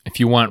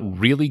you want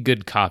really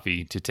good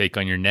coffee to take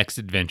on your next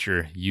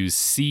adventure, use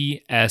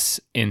CS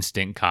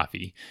Instant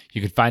Coffee.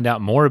 You can find out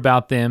more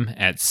about them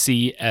at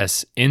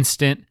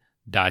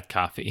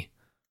csinstant.coffee.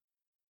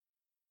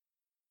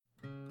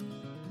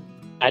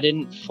 I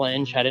didn't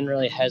flinch. I didn't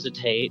really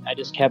hesitate. I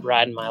just kept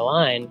riding my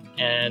line,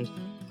 and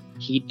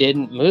he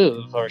didn't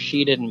move, or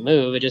she didn't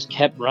move. It just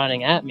kept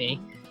running at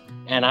me,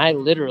 and I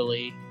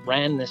literally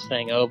ran this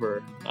thing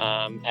over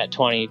at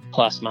 20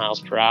 plus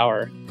miles per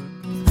hour.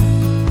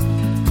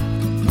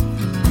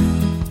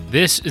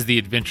 This is the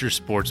Adventure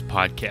Sports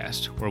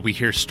Podcast, where we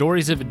hear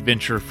stories of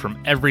adventure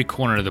from every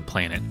corner of the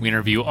planet. We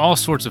interview all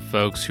sorts of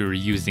folks who are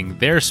using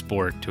their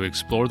sport to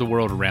explore the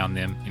world around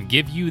them and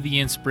give you the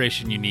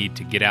inspiration you need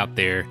to get out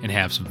there and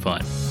have some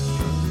fun.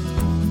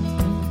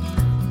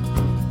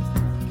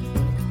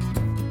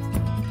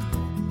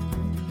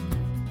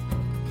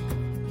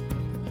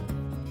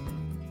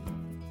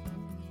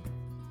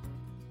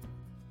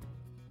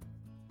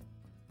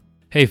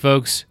 Hey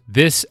folks,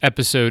 this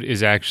episode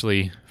is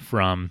actually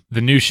from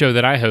the new show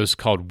that I host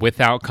called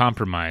Without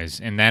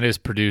Compromise, and that is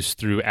produced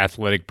through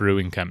Athletic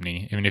Brewing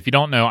Company. I mean, if you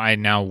don't know, I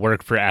now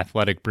work for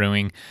Athletic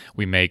Brewing.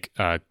 We make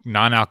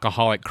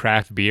non-alcoholic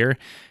craft beer,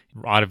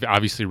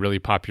 obviously really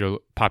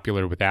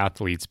popular with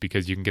athletes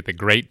because you can get the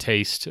great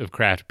taste of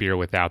craft beer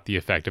without the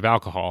effect of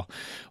alcohol.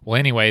 Well,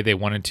 anyway, they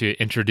wanted to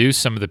introduce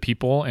some of the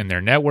people in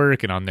their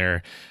network and on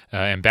their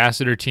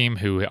ambassador team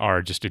who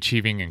are just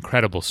achieving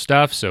incredible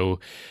stuff. So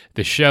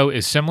the show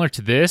is similar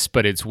to this,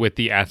 but it's with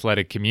the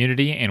athletic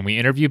community, and we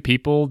interview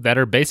people that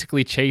are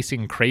basically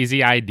chasing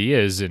crazy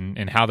ideas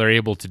and how they're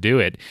able to do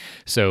it.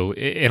 So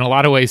in a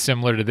lot of ways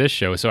similar to this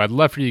show. So I'd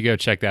love for you to go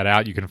check that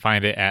out. You can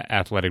find it at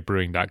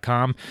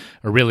athleticbrewing.com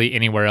or really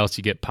anywhere else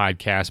you get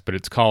podcasts, but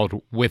it's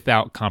called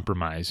Without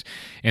Compromise.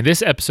 And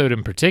this episode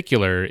in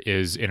particular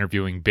is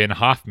interviewing Ben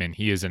Hoffman.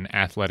 He is an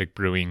Athletic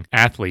Brewing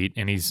athlete,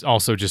 and he's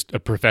also just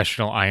a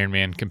professional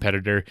Ironman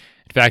competitor.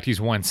 In fact,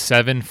 he's won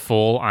 7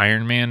 full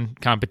Ironman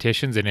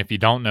competitions. And if you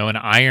don't know, an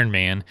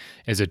Ironman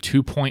is a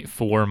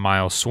 2.4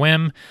 mile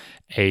swim,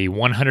 a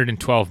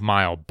 112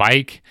 mile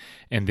bike,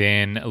 and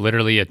then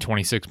literally a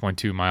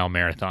 26.2 mile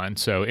marathon.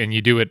 So, and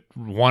you do it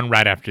one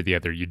right after the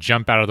other. You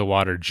jump out of the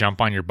water, jump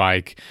on your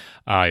bike.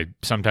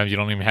 Sometimes you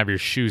don't even have your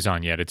shoes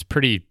on yet. It's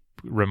pretty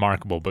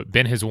remarkable, but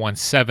Ben has won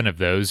 7 of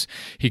those.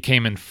 He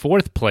came in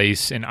 4th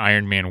place in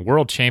Ironman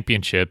World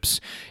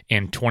Championships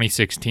in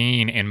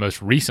 2016 and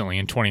most recently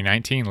in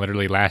 2019,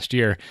 literally last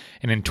year.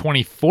 And in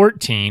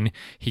 2014,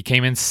 he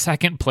came in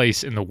 2nd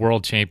place in the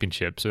World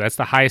Championship. So that's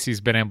the highest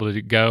he's been able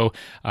to go.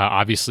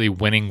 Obviously,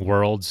 winning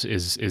Worlds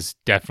is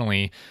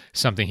definitely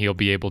something he'll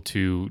be able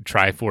to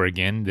try for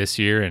again this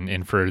year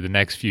and for the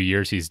next few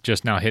years. He's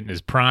just now hitting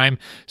his prime.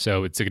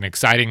 So it's an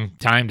exciting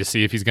time to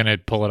see if he's going to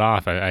pull it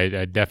off.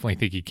 I definitely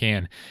think he can.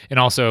 And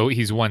also,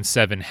 he's won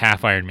 7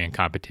 half Ironman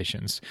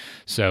competitions.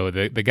 So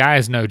the guy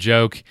is no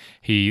joke.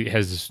 He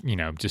has,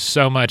 just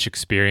so much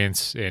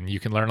experience, and you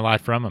can learn a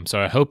lot from him.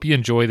 So I hope you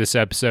enjoy this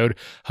episode.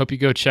 Hope you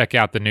go check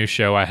out the new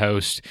show I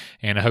host,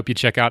 and I hope you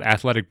check out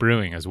Athletic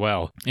Brewing as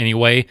well.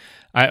 Anyway,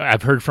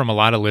 I've heard from a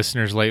lot of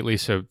listeners lately,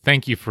 so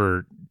thank you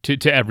to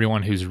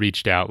everyone who's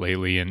reached out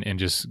lately and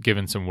just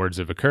given some words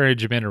of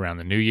encouragement around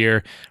the new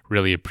year.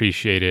 Really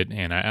appreciate it.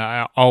 And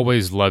I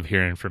always love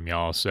hearing from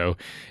y'all. So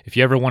if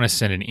you ever want to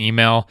send an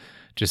email,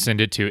 just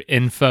send it to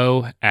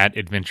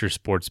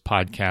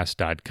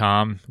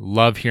info@adventuresportspodcast.com.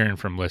 Love hearing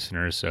from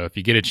listeners. So if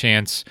you get a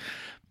chance,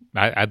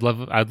 I'd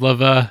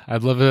love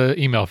an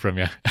email from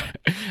you.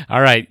 All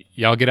right,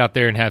 y'all get out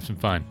there and have some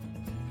fun.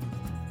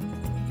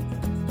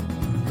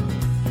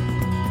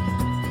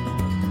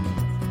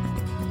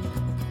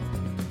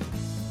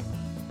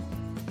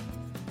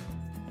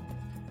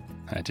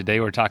 Today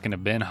we're talking to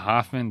Ben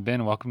Hoffman.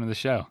 Ben, welcome to the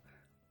show.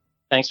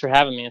 Thanks for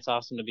having me. It's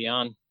awesome to be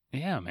on.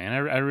 Yeah, man,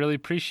 I really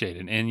appreciate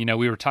it. And,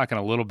 we were talking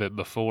a little bit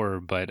before,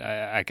 but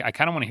I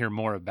kind of want to hear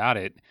more about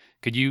it.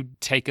 Could you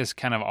take us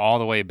kind of all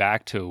the way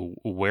back to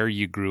where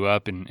you grew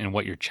up and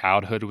what your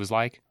childhood was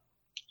like?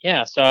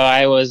 Yeah, so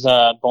I was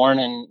born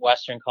in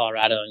Western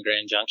Colorado in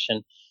Grand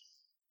Junction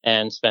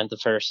and spent the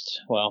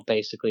first,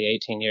 basically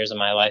 18 years of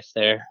my life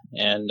there.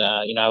 And,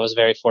 I was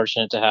very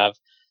fortunate to have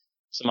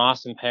some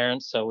awesome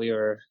parents. So we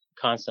were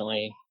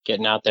constantly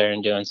getting out there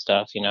and doing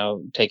stuff,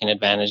 taking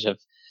advantage of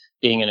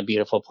being in a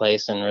beautiful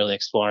place and really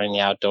exploring the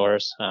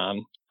outdoors.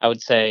 I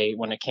would say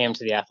when it came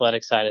to the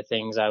athletic side of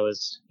things, I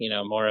was,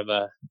 more of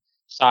a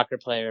soccer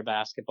player,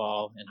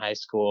 basketball in high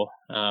school.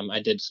 I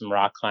did some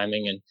rock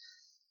climbing and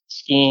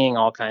skiing,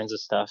 all kinds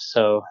of stuff.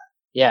 So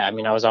yeah, I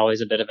was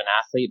always a bit of an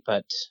athlete,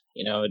 but,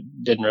 it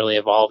didn't really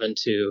evolve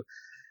into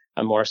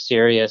a more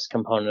serious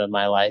component of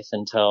my life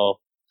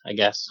until, I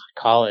guess,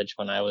 college,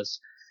 when I was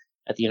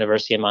at the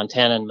University of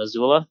Montana in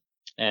Missoula,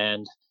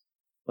 and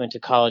went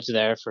to college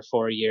there for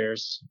 4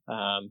 years.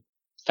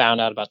 Found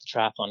out about the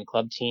triathlon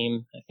club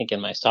team, I think in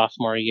my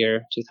sophomore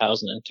year,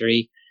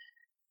 2003,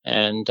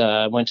 and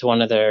went to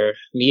one of their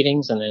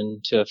meetings and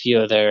then to a few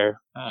of their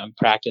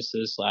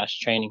practices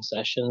 / training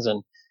sessions.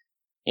 And,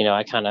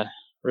 I kind of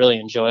really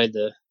enjoyed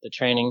the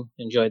training,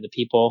 enjoyed the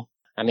people.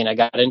 I mean, I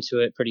got into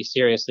it pretty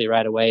seriously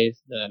right away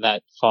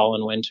that fall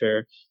and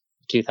winter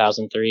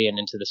 2003 and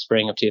into the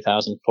spring of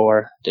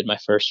 2004. Did my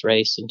first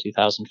race in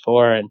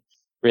 2004 and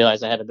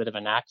realized I had a bit of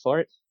a knack for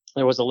it.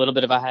 There was a little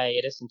bit of a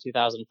hiatus in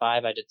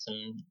 2005. I did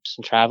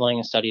some traveling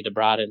and studied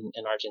abroad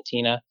in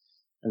Argentina,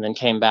 and then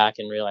came back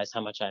and realized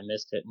how much I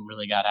missed it and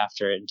really got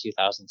after it in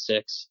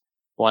 2006.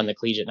 Won the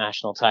collegiate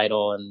national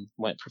title and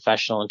went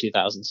professional in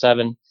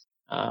 2007.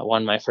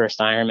 Won my first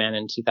Ironman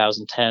in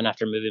 2010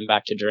 after moving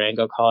back to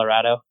Durango,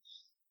 Colorado.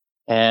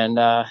 And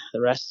the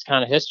rest is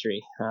kind of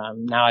history.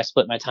 Now I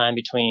split my time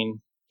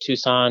between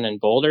Tucson and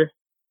Boulder.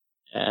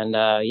 And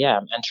yeah,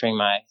 I'm entering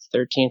my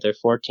 13th or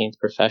 14th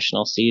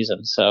professional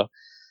season. So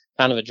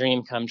kind of a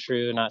dream come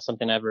true, not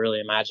something I ever really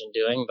imagined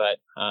doing, but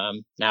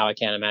now I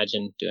can't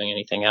imagine doing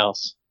anything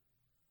else.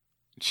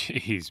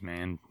 Jeez,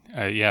 man.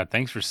 Yeah,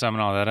 thanks for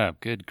summing all that up.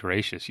 Good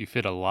gracious. You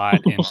fit a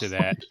lot into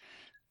that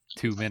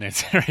 2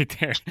 minutes right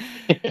there.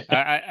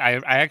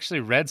 I actually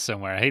read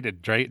somewhere, I hate to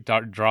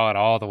draw it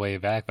all the way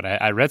back, but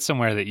I read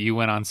somewhere that you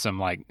went on some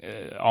like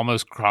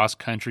almost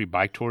cross-country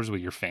bike tours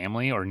with your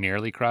family, or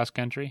nearly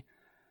cross-country.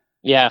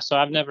 Yeah, so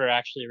I've never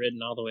actually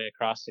ridden all the way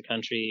across the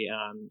country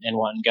in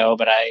one go,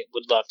 but I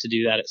would love to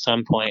do that at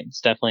some point.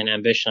 It's definitely an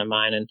ambition of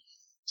mine and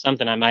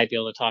something I might be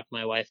able to talk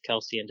my wife,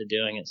 Kelsey, into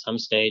doing at some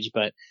stage.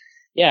 But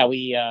yeah,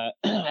 we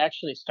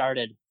actually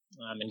started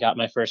and got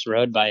my first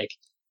road bike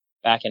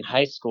back in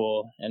high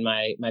school, and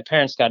my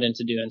parents got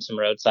into doing some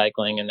road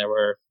cycling, and there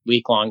were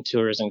week-long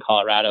tours in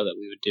Colorado that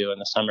we would do in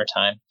the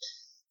summertime.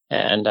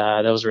 And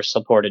those were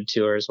supported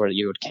tours where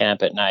you would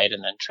camp at night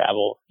and then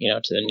travel,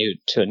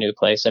 to a new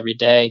place every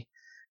day,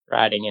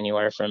 riding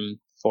anywhere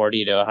from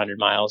 40 to 100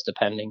 miles,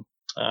 depending.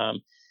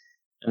 And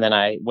then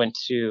I went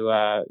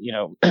to,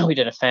 we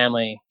did a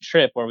family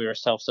trip where we were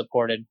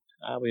self-supported.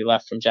 We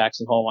left from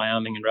Jackson Hole,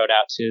 Wyoming, and rode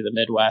out to the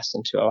Midwest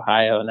and to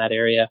Ohio in that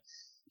area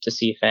to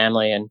see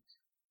family. And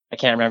I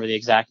can't remember the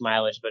exact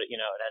mileage, but it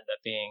ended up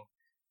being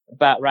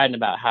riding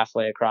about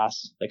halfway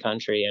across the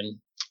country.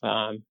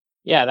 And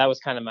yeah, that was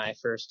kind of my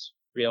first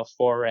real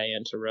foray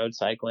into road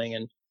cycling.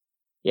 And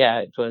yeah,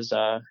 it was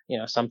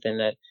something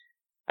that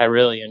I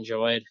really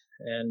enjoyed.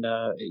 And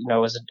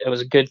it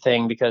was a good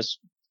thing, because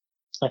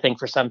I think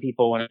for some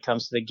people, when it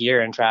comes to the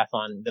gear in triathlon,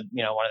 one of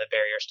the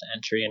barriers to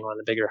entry and one of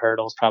the bigger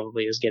hurdles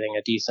probably is getting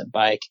a decent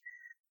bike.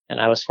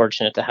 And I was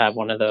fortunate to have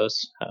one of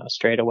those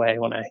straight away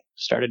when I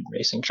started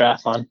racing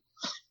triathlon.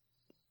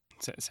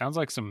 It sounds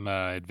like some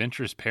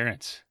adventurous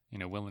parents,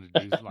 willing to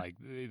do like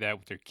that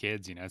with their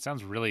kids. It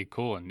sounds really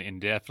cool,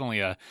 and definitely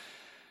a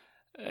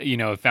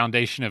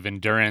foundation of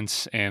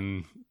endurance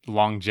and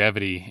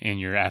longevity in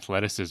your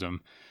athleticism.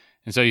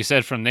 And so you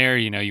said from there,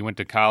 you went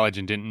to college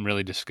and didn't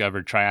really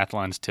discover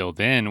triathlons till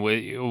then.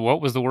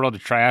 What was the world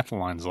of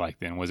triathlons like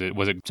then? Was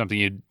it something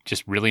you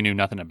just really knew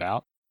nothing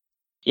about?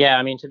 Yeah,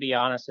 I mean, to be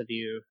honest with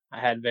you, I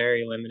had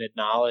very limited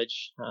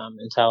knowledge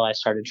until I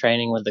started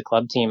training with the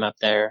club team up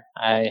there.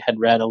 I had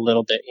read a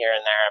little bit here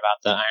and there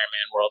about the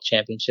Ironman World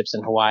Championships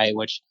in Hawaii,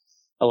 which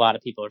a lot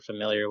of people are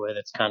familiar with.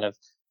 It's kind of,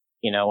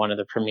 one of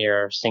the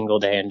premier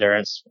single-day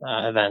endurance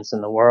events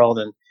in the world.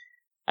 And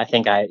I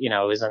think it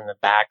was in the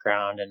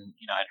background, and,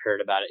 I'd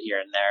heard about it here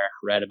and there,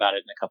 read about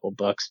it in a couple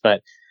books.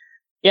 But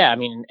yeah, I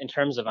mean, in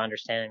terms of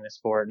understanding the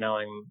sport,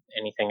 knowing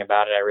anything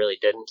about it, I really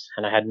didn't.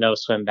 And I had no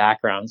swim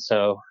background.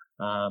 So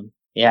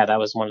yeah, that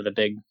was one of the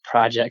big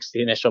projects.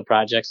 The initial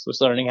projects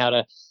was learning how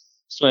to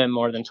swim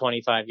more than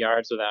 25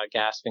 yards without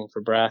gasping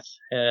for breath.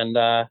 And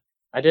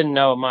I didn't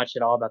know much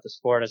at all about the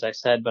sport, as I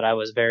said, but I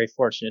was very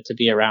fortunate to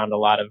be around a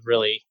lot of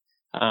really,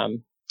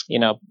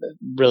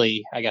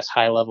 really, I guess,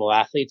 high level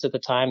athletes at the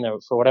time. There,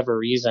 for whatever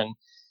reason,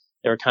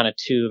 there were kind of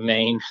two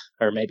main,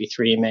 or maybe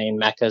three main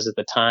meccas at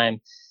the time.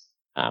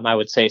 I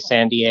would say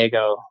San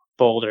Diego,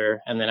 Boulder,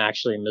 and then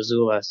actually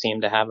Missoula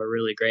seemed to have a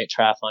really great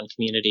triathlon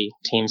community.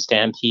 Team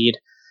Stampede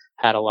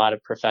had a lot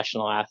of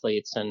professional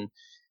athletes and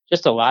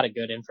just a lot of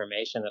good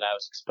information that I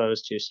was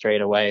exposed to straight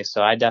away.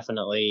 So I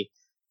definitely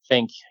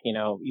think,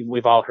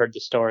 we've all heard the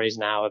stories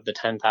now of the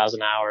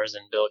 10,000 hours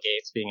and Bill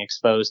Gates being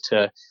exposed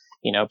to,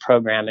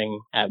 programming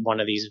at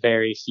one of these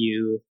very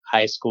few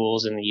high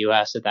schools in the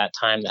US at that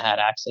time that had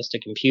access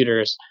to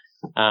computers.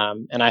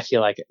 And I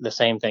feel like the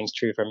same thing's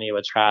true for me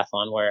with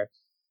triathlon, where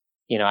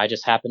I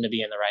just happened to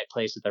be in the right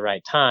place at the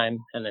right time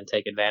and then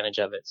take advantage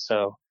of it.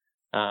 So,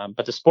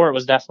 but the sport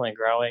was definitely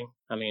growing.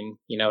 I mean,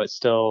 it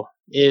still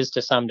is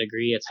to some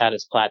degree. It's had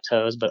its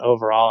plateaus, but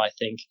overall, I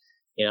think,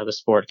 the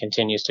sport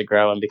continues to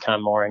grow and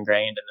become more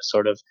ingrained in the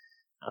sort of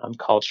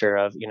culture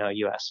of,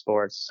 U.S.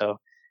 sports. So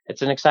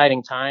it's an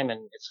exciting time,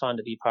 and it's fun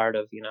to be part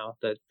of,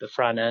 the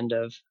front end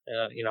of,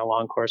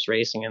 long course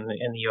racing in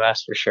the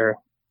U.S. for sure.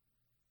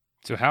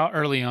 So how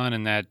early on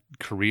in that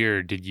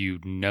career did you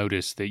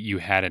notice that you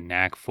had a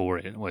knack for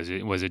it? Was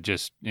it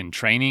just in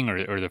training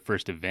or the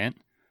first event?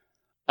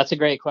 That's a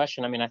great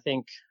question. I mean, I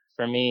think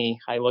for me,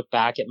 I look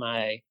back at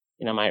my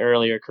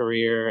earlier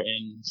career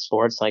in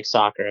sports like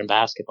soccer and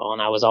basketball,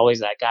 and I was always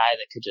that guy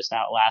that could just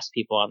outlast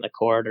people on the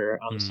court or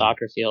on the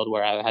soccer field,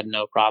 where I had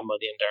no problem with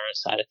the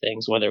endurance side of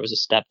things. Whether it was a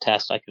step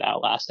test, I could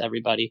outlast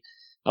everybody.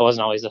 I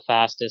wasn't always the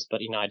fastest,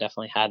 but I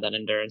definitely had that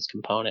endurance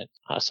component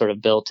sort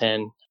of built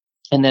in.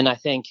 And then I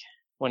think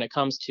when it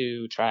comes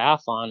to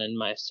triathlon and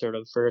my sort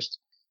of first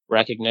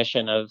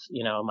recognition of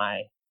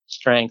my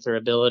strength or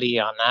ability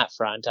on that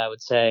front, I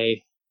would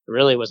say it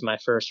really was my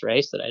first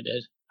race that I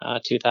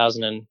did.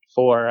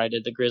 2004, I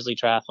did the Grizzly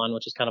Triathlon,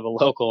 which is kind of a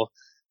local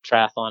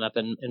triathlon up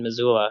in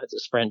Missoula. It's a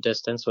sprint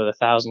distance with a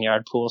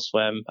 1,000-yard pool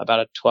swim,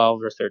 about a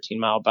 12 or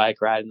 13-mile bike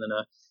ride, and then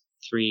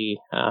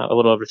a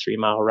little over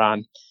 3-mile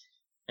run.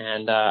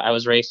 And I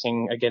was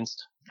racing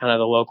against kind of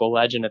the local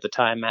legend at the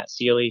time, Matt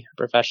Seeley, a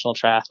professional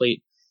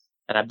triathlete,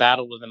 and I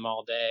battled with him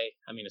all day.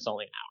 I mean, it's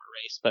only an hour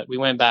race, but we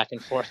went back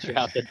and forth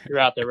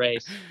throughout the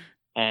race,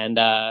 and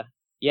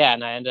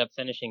and I ended up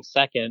finishing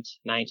second,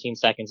 19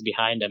 seconds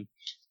behind him.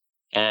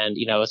 And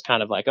it was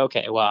kind of like,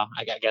 okay, well,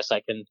 I guess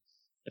I can,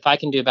 if I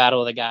can do battle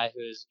with a guy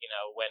who's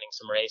winning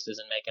some races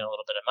and making a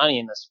little bit of money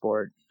in the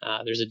sport,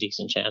 there's a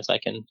decent chance I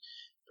can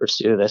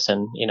pursue this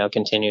and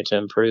continue to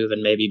improve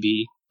and maybe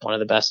be one of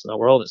the best in the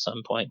world at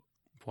some point.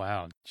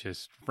 Wow.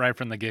 Just right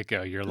from the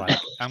get-go, you're like,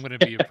 I'm going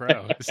to be a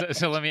pro.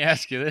 So let me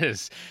ask you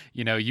this.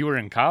 You were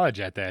in college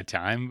at that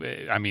time.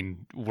 I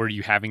mean, were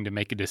you having to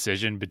make a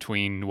decision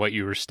between what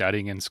you were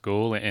studying in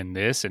school and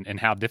this? And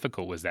how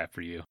difficult was that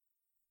for you?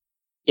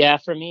 Yeah,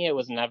 for me, it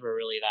was never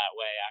really that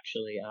way,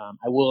 actually.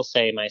 I will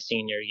say my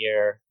senior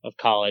year of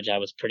college, I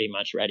was pretty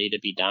much ready to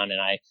be done.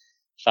 And I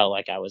felt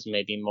like I was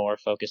maybe more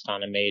focused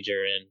on a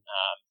major in,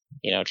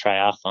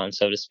 triathlon,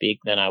 so to speak,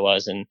 than I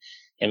was in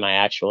my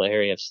actual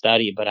area of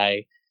study. But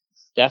I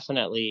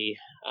definitely,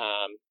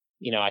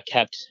 I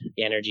kept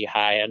the energy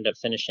high. I ended up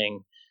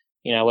finishing,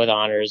 with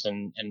honors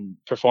and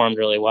performed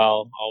really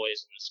well,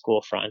 always in the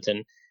school front.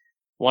 And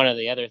one of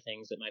the other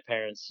things that my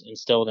parents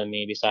instilled in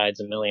me, besides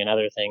a million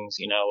other things,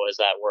 was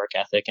that work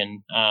ethic.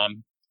 And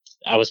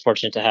I was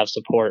fortunate to have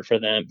support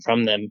from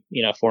them,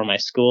 for my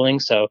schooling.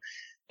 So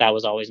that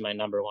was always my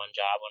number one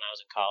job when I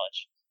was in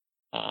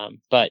college.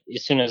 But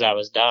as soon as I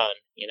was done,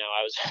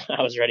 I was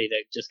I was ready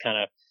to just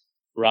kind of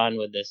run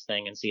with this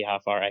thing and see how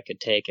far I could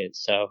take it.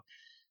 So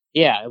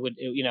yeah, it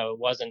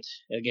wasn't,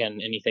 again,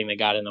 anything that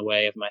got in the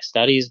way of my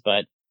studies,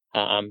 but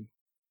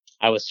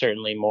I was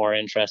certainly more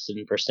interested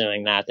in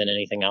pursuing that than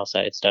anything else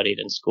I had studied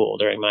in school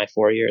during my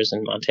 4 years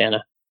in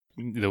Montana.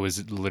 There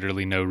was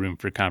literally no room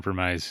for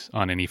compromise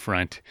on any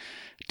front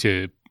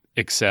to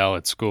excel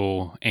at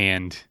school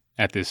and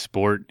at this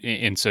sport.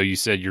 And so you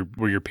said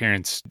were your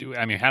parents,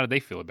 I mean, how did they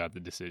feel about the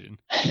decision?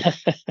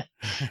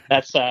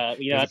 That's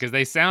because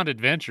they sound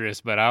adventurous,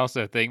 but I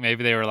also think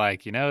maybe they were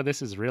like,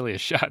 this is really a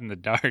shot in the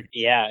dark.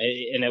 Yeah,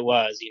 and it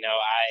was,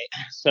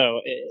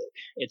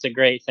 it's a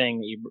great thing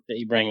that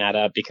you bring that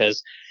up,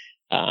 because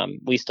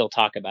we still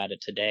talk about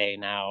it today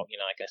now,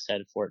 like I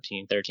said,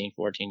 14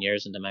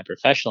 years into my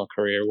professional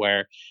career,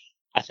 where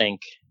I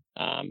think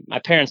my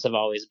parents have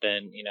always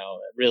been,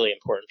 really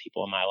important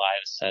people in my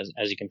lives,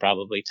 as you can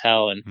probably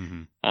tell.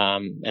 And,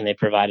 and they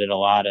provided a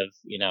lot of,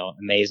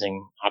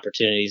 amazing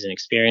opportunities and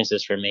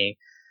experiences for me.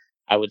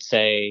 I would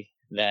say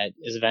that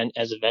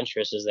as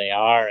adventurous as they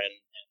are and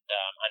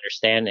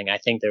understanding, I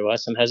think there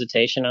was some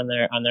hesitation on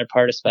their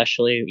part,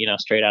 especially,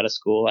 straight out of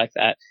school like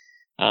that.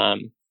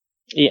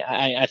 Yeah,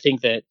 I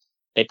think that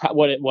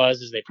what it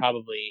was is they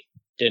probably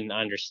didn't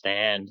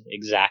understand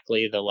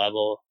exactly the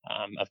level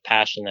of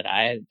passion that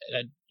I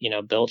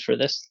had, built for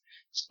this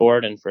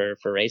sport and for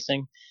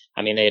racing.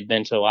 I mean, they had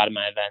been to a lot of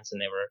my events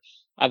and they were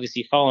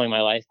obviously following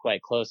my life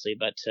quite closely,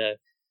 but to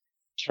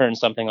turn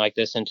something like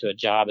this into a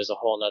job is a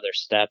whole nother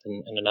step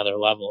and another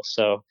level.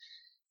 So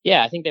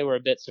yeah, I think they were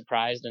a bit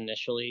surprised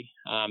initially.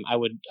 I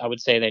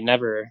would say they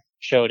never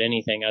showed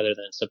anything other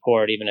than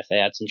support, even if they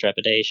had some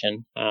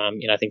trepidation.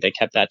 I think they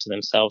kept that to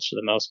themselves for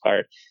the most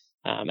part.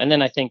 And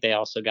then I think they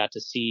also got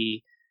to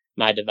see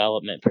my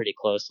development pretty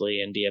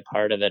closely and be a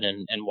part of it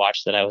and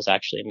watch that I was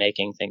actually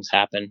making things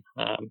happen.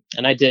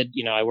 And I did,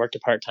 I worked a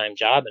part-time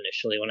job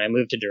initially. When I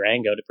moved to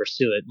Durango to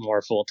pursue it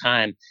more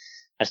full-time,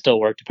 I still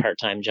worked a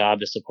part-time job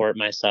to support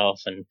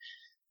myself and,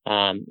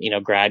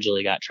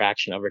 gradually got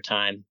traction over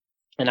time.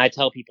 And I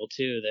tell people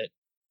too that,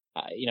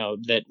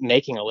 that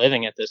making a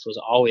living at this was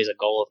always a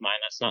goal of mine.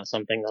 That's not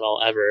something that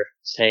I'll ever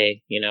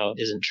say,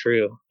 isn't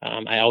true.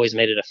 I always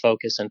made it a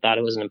focus and thought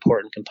it was an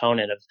important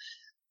component of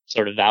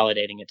sort of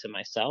validating it to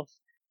myself.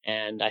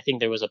 And I think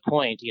there was a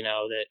point,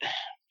 that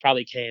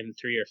probably came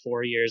 3 or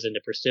 4 years into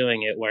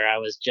pursuing it where I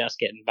was just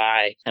getting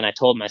by. And I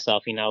told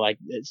myself, like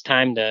it's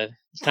kind of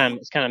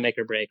make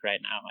or break right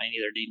now. I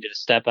either need to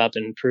step up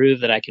and prove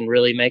that I can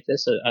really make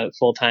this a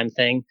full-time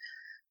thing,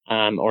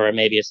 or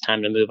maybe it's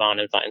time to move on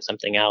and find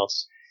something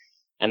else.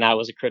 And that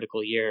was a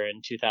critical year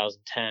in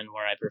 2010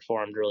 where I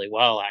performed really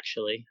well,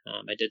 actually.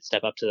 I did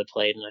step up to the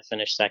plate and I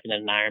finished second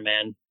in an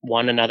Ironman,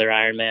 won another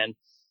Ironman,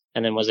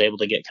 and then was able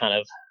to get kind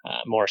of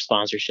more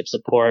sponsorship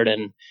support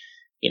and,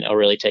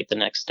 really take the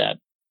next step.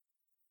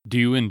 Do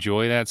you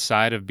enjoy that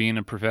side of being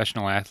a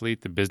professional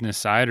athlete, the business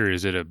side, or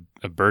is it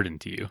a burden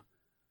to you?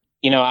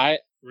 I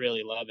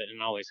really love it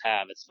and always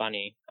have. It's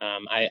funny.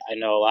 I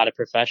know a lot of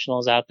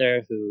professionals out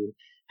there who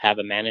have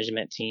a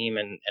management team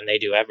and they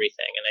do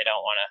everything and they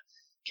don't want to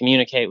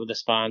communicate with the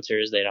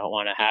sponsors. They don't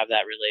want to have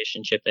that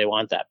relationship. They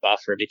want that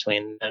buffer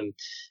between them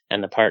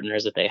and the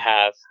partners that they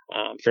have.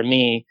 For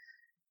me,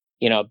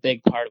 a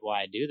big part of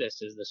why I do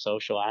this is the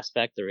social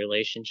aspect, the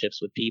relationships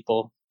with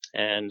people.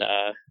 And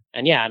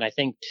I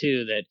think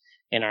too that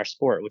in our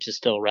sport, which is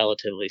still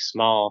relatively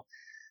small,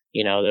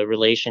 the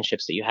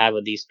relationships that you have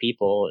with these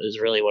people is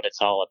really what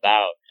it's all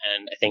about.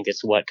 And I think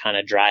it's what kind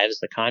of drives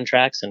the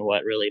contracts and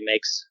what really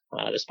makes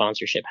the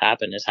sponsorship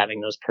happen is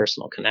having those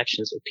personal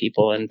connections with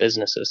people and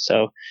businesses.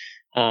 So,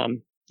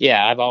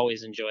 I've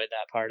always enjoyed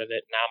that part of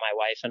it. Now my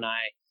wife and I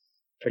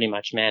pretty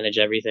much manage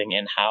everything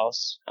in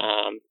house.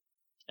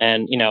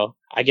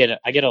 I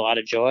get a lot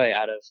of joy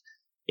out of,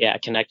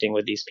 connecting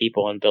with these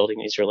people and building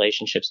these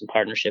relationships and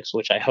partnerships,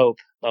 which I hope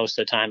most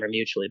of the time are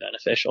mutually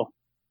beneficial.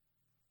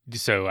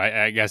 So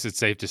I guess it's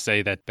safe to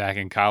say that back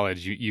in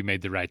college, you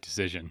made the right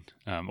decision,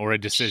 or a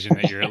decision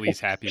that you're at least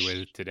happy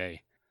with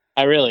today.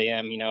 I really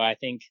am. I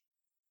think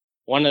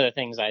one of the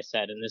things I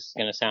said, and this is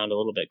going to sound a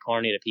little bit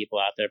corny to people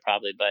out there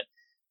probably, but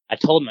I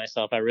told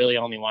myself I really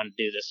only wanted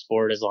to do this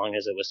sport as long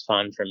as it was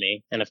fun for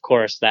me. And of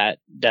course, that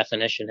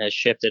definition has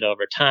shifted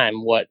over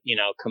time. What,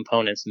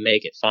 components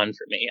make it fun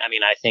for me? I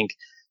mean, I think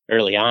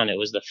early on it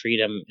was the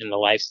freedom in the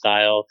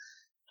lifestyle,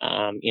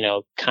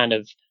 kind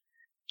of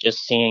just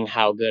seeing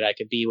how good I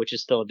could be, which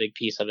is still a big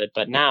piece of it.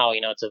 But now,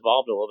 it's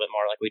evolved a little bit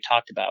more like we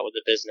talked about with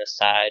the business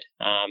side,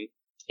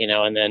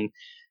 and then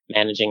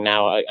managing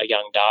now a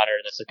young daughter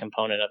that's a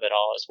component of it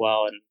all as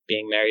well, and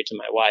being married to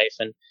my wife.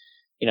 And,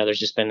 there's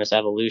just been this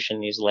evolution,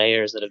 these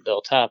layers that have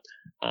built up.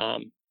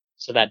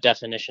 So that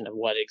definition of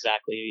what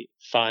exactly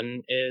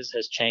fun is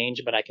has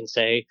changed, but I can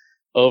say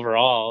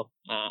overall,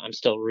 I'm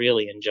still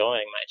really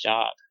enjoying my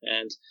job.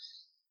 And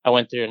I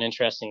went through an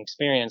interesting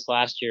experience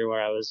last year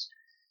where I was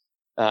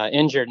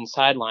injured and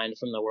sidelined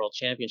from the World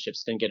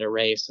Championships, didn't get a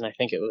race. And I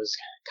think it was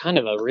kind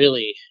of a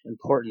really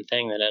important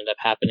thing that ended up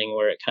happening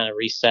where it kind of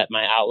reset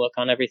my outlook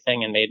on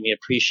everything and made me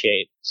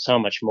appreciate so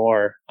much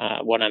more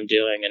what I'm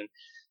doing. And,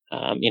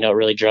 it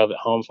really drove it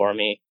home for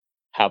me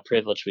how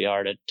privileged we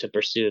are to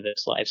pursue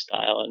this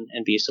lifestyle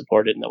and be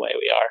supported in the way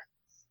we are.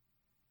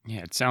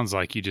 Yeah, it sounds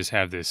like you just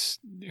have this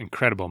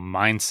incredible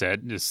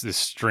mindset, this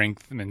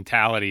strength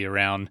mentality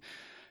around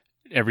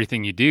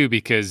everything you do,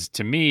 because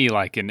to me,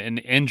 like an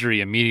injury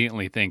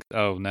immediately thinks,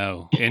 oh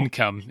no,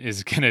 income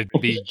is going to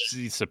be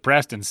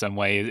suppressed in some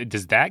way.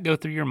 Does that go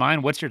through your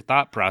mind? What's your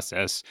thought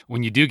process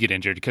when you do get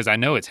injured? Because I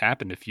know it's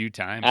happened a few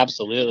times.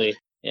 Absolutely.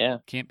 Yeah.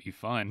 Can't be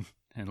fun.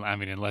 And I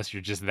mean, unless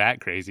you're just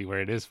that crazy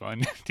where it is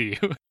fun to you.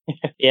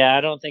 Yeah,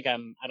 I don't think I've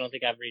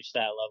reached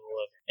that level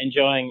of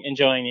enjoying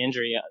the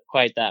injury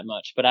quite that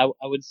much. But I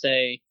would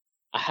say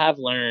I have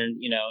learned,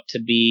 to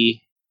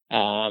be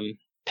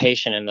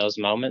patient in those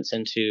moments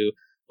and to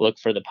look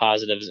for the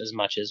positives as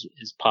much as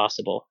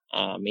possible.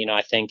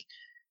 I think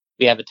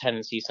we have a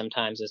tendency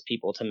sometimes as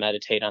people to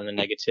meditate on the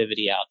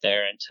negativity out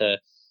there and to,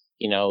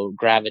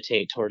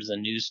 gravitate towards the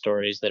news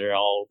stories that are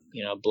all,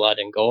 blood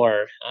and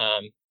gore.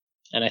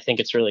 And I think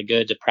it's really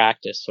good to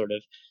practice sort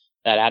of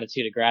that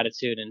attitude of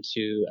gratitude and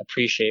to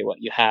appreciate what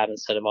you have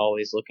instead of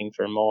always looking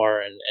for more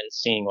and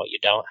seeing what you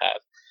don't have.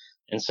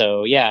 And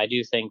so, I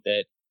do think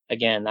that,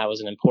 again, that was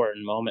an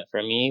important moment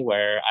for me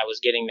where I was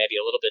getting maybe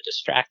a little bit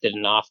distracted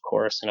and off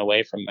course and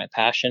away from my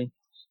passion.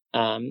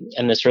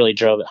 And this really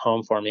drove it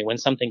home for me. When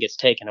something gets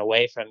taken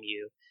away from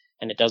you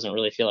and it doesn't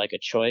really feel like a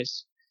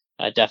choice,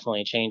 it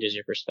definitely changes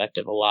your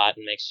perspective a lot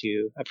and makes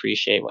you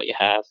appreciate what you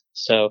have.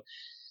 So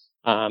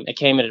it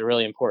came at a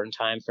really important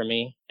time for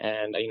me.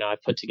 And,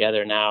 I've put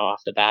together now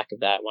off the back of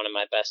that one of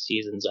my best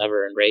seasons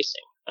ever in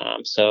racing.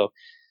 So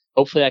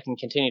hopefully I can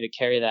continue to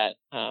carry that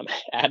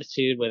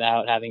attitude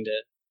without having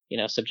to,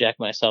 subject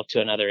myself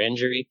to another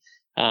injury.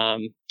 I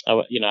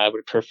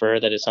would prefer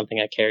that it's something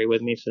I carry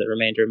with me for the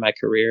remainder of my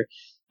career.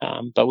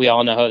 But we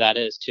all know how that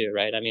is too,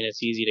 right? I mean,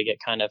 it's easy to get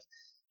kind of,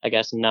 I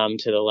guess, numb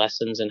to the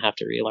lessons and have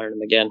to relearn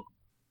them again.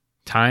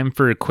 Time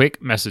for a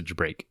quick message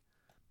break.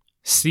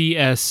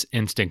 CS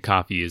Instant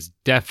Coffee is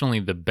definitely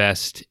the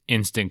best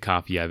instant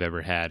coffee I've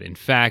ever had. In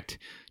fact,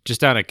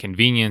 just out of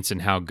convenience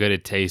and how good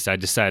it tastes, I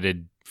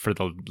decided for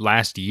the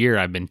last year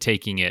I've been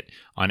taking it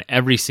on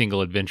every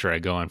single adventure I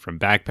go on, from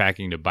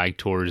backpacking to bike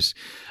tours,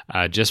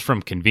 just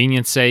from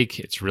convenience sake.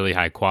 It's really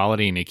high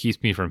quality and it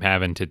keeps me from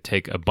having to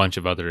take a bunch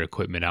of other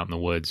equipment out in the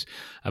woods.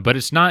 But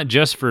it's not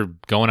just for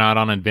going out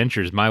on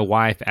adventures. My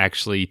wife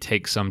actually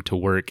takes some to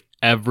work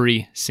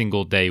every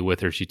single day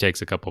with her. She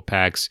takes a couple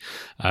packs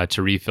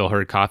to refill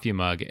her coffee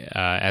mug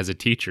as a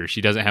teacher.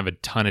 She doesn't have a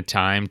ton of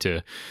time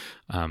to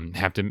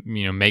have to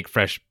make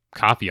fresh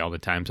coffee all the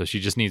time. So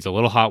she just needs a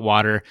little hot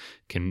water,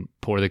 can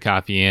pour the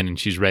coffee in, and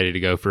she's ready to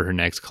go for her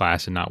next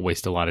class and not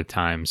waste a lot of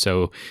time.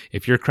 So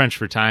if you're crunched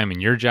for time in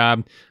your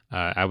job,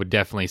 I would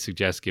definitely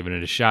suggest giving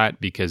it a shot,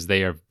 because they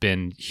have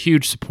been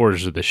huge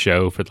supporters of the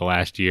show for the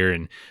last year,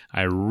 and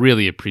I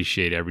really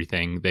appreciate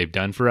everything they've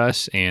done for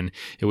us, and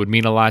it would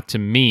mean a lot to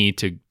me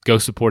to go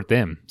support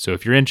them. So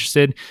if you're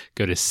interested,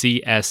 go to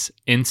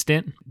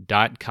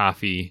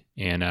csinstant.coffee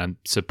and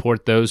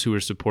support those who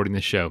are supporting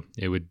the show.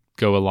 It would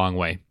go a long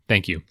way.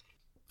 Thank you.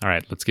 All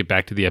right, let's get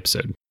back to the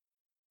episode.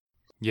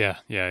 Yeah,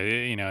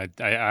 yeah.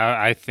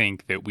 I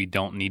think that we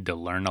don't need to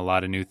learn a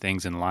lot of new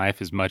things in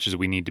life as much as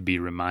we need to be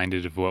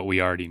reminded of what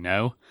we already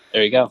know.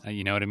 There you go.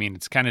 You know what I mean?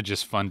 It's kind of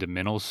just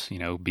fundamentals,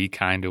 be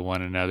kind to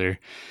one another,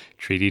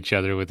 treat each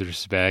other with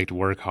respect,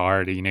 work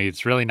hard.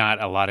 It's really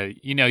not a lot of,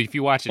 if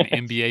you watch an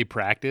NBA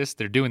practice,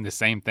 they're doing the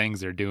same things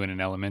they're doing in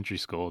elementary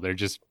school. They're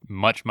just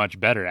much, much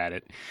better at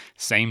it.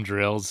 Same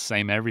drills,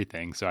 same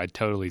everything. So I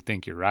totally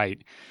think you're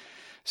right.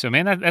 So,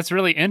 man, that's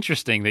really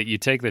interesting that you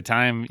take the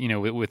time,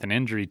 with an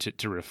injury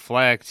to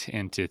reflect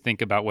and to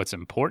think about what's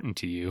important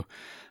to you,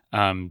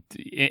 and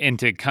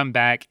to come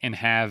back and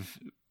have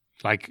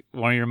like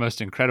one of your most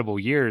incredible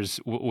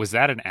years. Was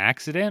that an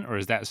accident, or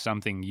is that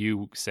something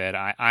you said,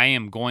 I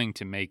am going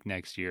to make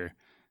next year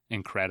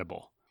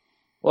incredible?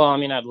 Well, I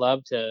mean, I'd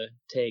love to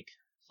take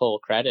full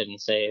credit and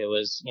say it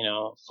was,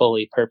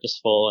 fully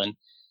purposeful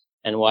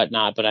and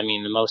whatnot. But I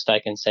mean, the most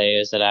I can say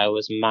is that I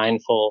was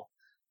mindful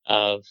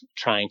of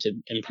trying to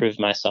improve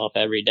myself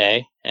every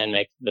day and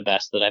make the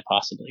best that I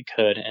possibly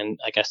could. And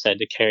like I said,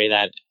 to carry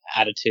that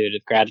attitude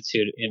of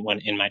gratitude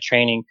in my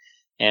training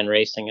and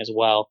racing as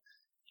well.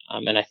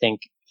 And I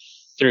think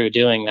through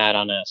doing that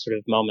on a sort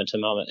of moment to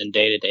moment and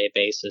day to day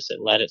basis, it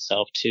led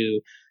itself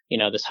to,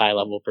 this high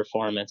level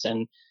performance.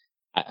 And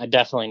I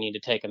definitely need to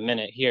take a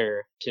minute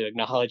here to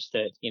acknowledge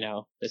that,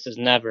 this is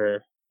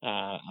never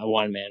a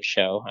one man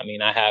show. I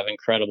mean, I have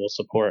incredible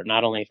support,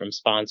 not only from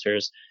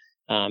sponsors,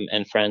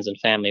 and friends and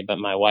family, but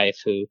my wife,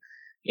 who,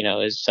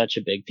 is such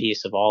a big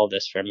piece of all of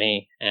this for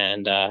me.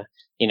 And,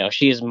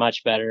 she's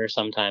much better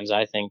sometimes,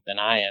 I think, than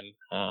I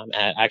am,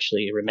 at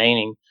actually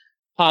remaining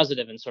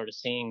positive and sort of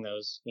seeing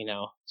those,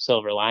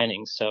 silver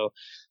linings. So,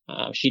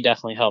 she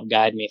definitely helped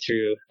guide me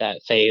through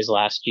that phase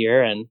last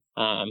year. And,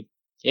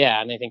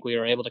 and I think we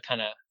were able to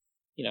kind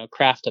of,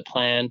 craft a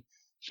plan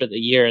for the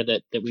year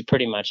that we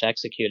pretty much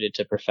executed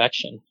to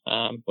perfection,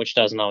 which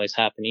doesn't always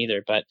happen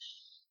either. But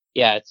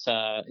yeah,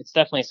 it's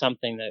definitely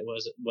something that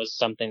was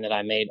something that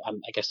I made,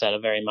 like I said, a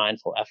very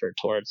mindful effort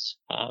towards.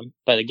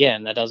 But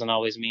again, that doesn't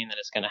always mean that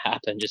it's going to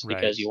happen just Right.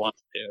 because you want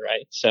to,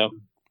 right? So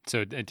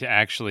to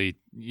actually,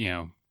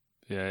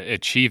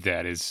 achieve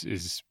that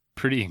is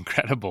pretty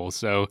incredible.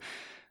 So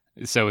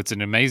it's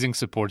an amazing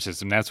support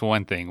system. That's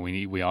one thing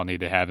we all need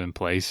to have in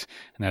place,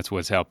 and that's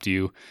what's helped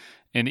you.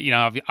 And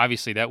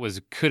obviously that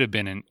could have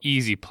been an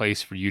easy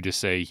place for you to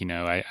say,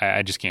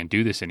 I just can't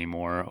do this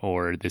anymore,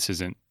 or this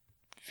isn't,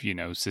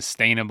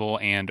 sustainable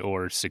and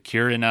or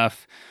secure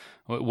enough.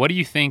 What do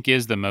you think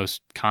is the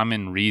most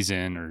common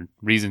reason or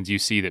reasons you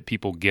see that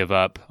people give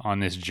up on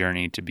this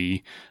journey to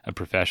be a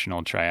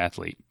professional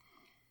triathlete?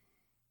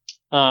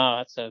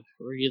 that's a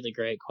really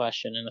great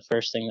question, and the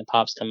first thing that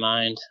pops to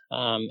mind,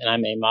 and I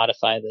may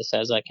modify this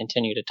as I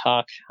continue to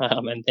talk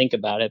and think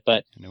about it,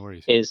 but No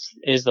worries.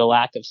 is the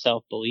lack of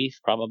self belief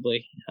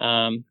probably.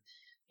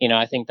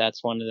 I think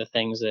that's one of the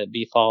things that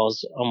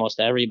befalls almost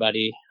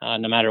everybody,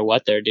 no matter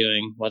what they're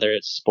doing, whether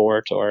it's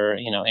sport or,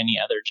 any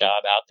other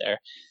job out there,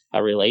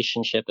 a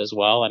relationship as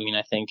well. I mean,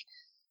 I think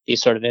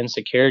these sort of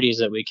insecurities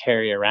that we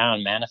carry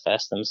around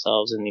manifest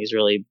themselves in these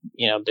really,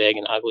 big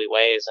and ugly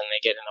ways, and they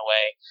get in the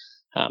way,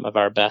 of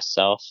our best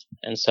self.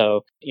 And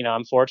so,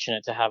 I'm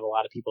fortunate to have a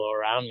lot of people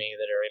around me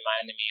that are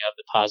reminding me of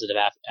the positive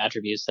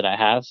attributes that I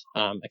have.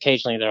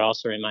 Occasionally, they're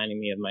also reminding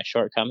me of my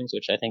shortcomings,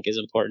 which I think is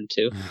important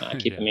too,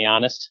 keeping me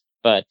honest.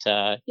 But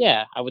I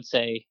would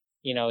say,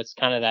 it's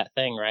kind of that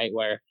thing, right,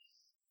 where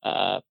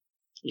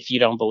if you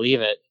don't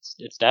believe it,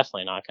 it's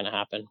definitely not going to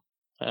happen.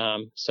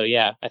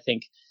 I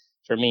think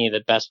for me, the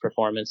best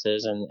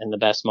performances and the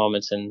best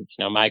moments in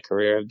my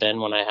career have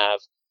been when I have,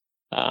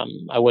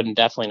 I wouldn't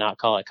definitely not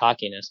call it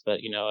cockiness,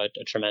 but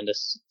a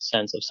tremendous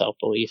sense of self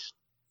belief.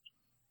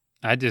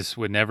 I just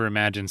would never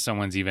imagine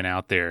someone's even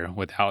out there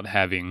without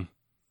having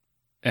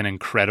an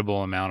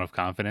incredible amount of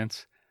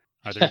confidence.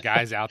 Are there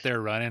guys out there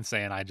running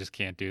saying, I just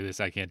can't do this,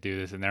 I can't do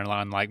this, and they're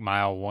on like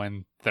mile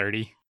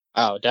 130?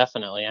 Oh,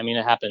 definitely. I mean,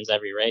 it happens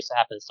every race. It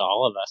happens to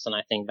all of us. And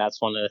I think that's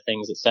one of the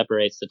things that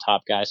separates the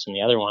top guys from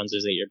the other ones,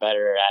 is that you're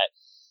better at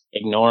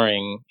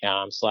ignoring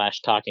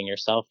 / talking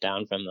yourself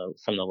down from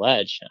the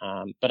ledge.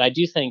 But I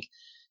do think,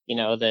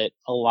 that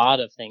a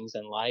lot of things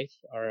in life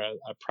are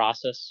a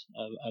process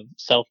of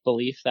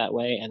self-belief that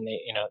way. And they,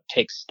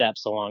 take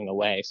steps along the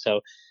way.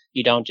 So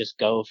you don't just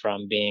go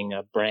from being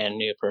a brand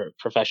new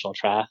professional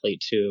triathlete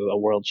to a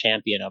world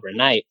champion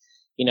overnight.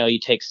 You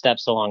take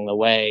steps along the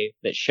way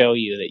that show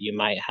you that you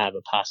might have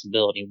a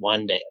possibility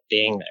one day of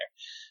being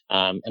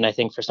there. And I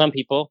think for some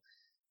people,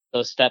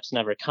 those steps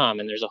never come,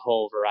 and there's a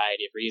whole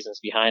variety of reasons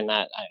behind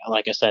that.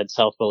 Like I said,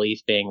 self-belief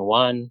being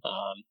one,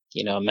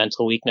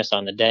 mental weakness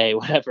on the day,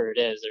 whatever it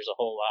is, there's a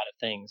whole lot of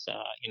things,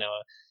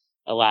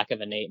 a lack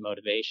of innate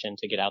motivation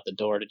to get out the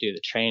door to do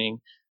the training.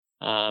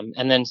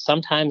 And then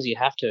sometimes you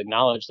have to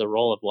acknowledge the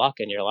role of luck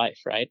in your life,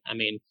 right? I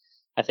mean,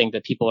 I think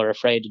that people are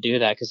afraid to do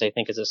that because they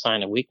think it's a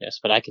sign of weakness.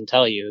 But I can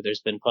tell you,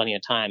 there's been plenty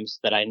of times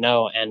that I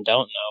know and don't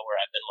know where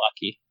I've been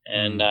lucky.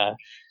 And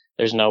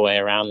there's no way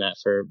around that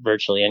for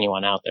virtually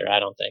anyone out there, I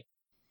don't think.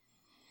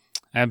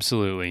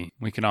 Absolutely.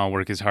 We can all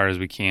work as hard as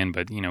we can,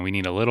 but we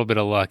need a little bit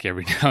of luck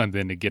every now and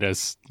then to get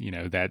us,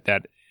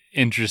 that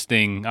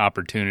interesting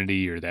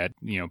opportunity or that,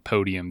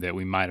 podium that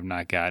we might have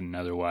not gotten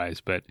otherwise.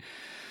 But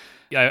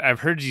I've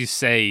heard you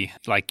say,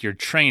 like, your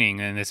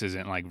training, and this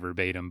isn't like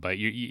verbatim, but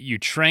you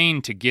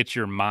train to get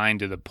your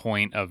mind to the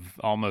point of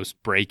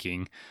almost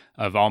breaking,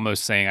 of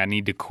almost saying, I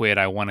need to quit,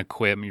 I want to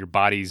quit. Your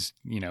body's,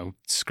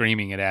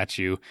 screaming it at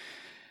you.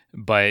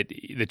 But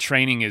the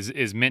training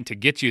is meant to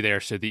get you there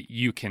so that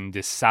you can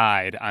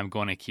decide, I'm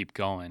going to keep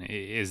going.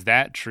 Is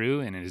that true?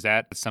 And is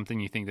that something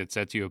you think that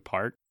sets you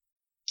apart?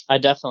 I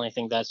definitely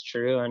think that's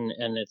true.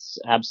 And it's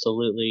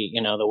absolutely,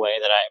 the way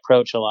that I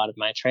approach a lot of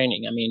my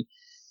training. I mean,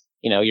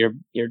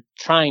 you're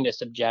trying to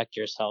subject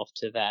yourself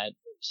to that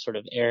sort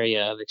of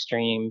area of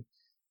extreme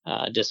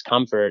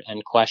discomfort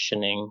and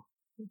questioning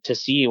to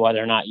see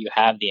whether or not you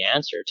have the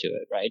answer to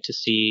it, right? To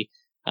see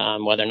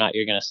whether or not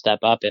you're going to step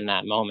up in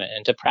that moment,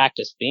 and to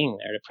practice being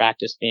there, to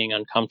practice being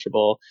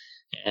uncomfortable,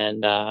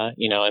 and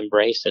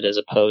embrace it, as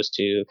opposed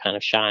to kind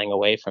of shying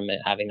away from it,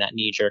 having that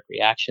knee-jerk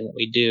reaction that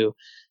we do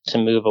to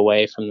move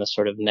away from the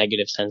sort of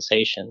negative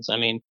sensations. I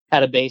mean,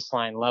 at a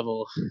baseline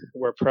level,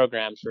 we're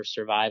programmed for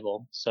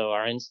survival, so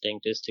our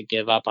instinct is to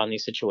give up on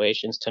these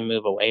situations, to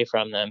move away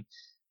from them.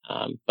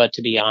 But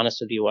to be honest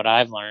with you, what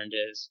I've learned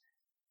is,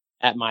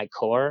 at my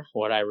core,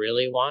 what I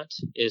really want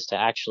is to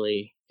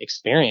actually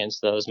experience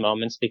those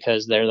moments,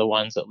 because they're the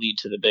ones that lead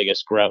to the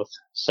biggest growth.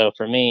 So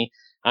for me,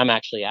 I'm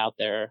actually out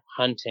there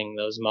hunting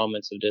those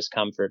moments of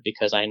discomfort,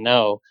 because I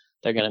know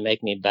they're going to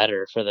make me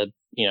better for the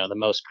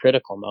most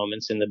critical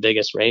moments in the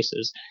biggest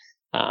races.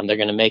 They're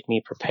going to make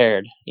me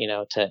prepared,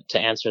 to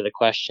answer the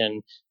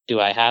question, do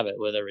I have it,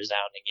 with a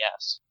resounding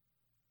yes.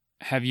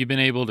 Have you been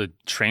able to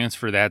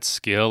transfer that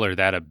skill or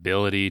that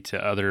ability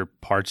to other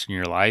parts in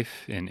your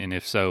life? And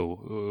if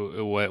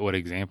so, what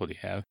example do you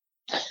have?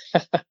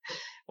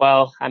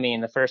 Well, I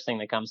mean, the first thing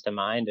that comes to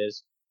mind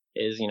is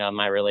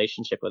my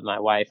relationship with my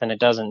wife, and it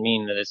doesn't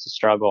mean that it's a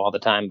struggle all the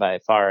time. By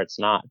far, it's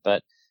not.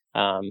 But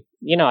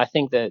I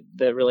think that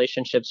the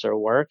relationships are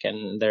work,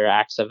 and they're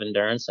acts of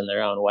endurance in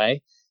their own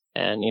way.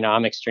 And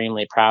I'm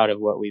extremely proud of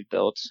what we've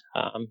built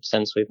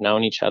since we've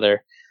known each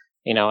other.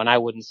 And I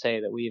wouldn't say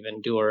that we've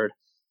endured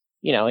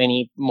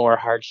any more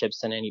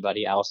hardships than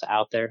anybody else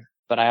out there.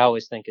 But I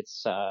always think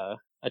it's a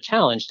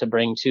challenge to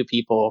bring two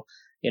people,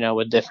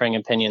 with differing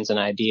opinions and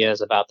ideas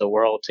about the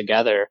world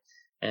together,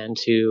 and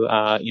to,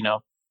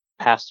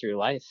 pass through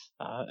life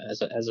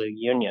as a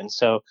union.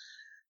 So,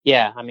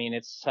 yeah, I mean,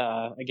 it's,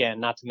 again,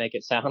 not to make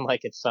it sound like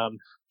it's some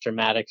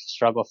dramatic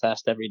struggle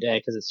fest every day,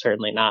 because it's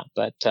certainly not.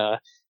 But,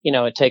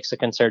 it takes a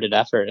concerted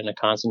effort and a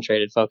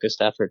concentrated,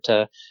 focused effort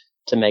to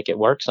make it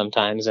work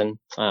sometimes. And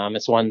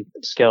it's one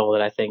skill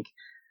that I think,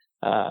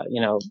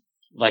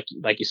 like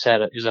you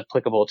said, is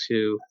applicable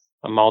to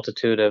a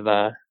multitude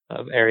of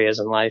areas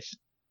in life.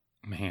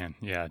 Man,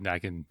 yeah, I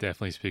can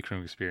definitely speak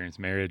from experience.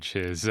 Marriage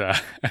is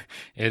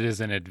it is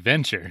an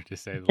adventure, to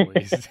say the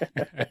least.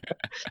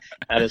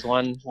 That is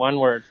one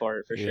word for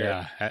it, for sure.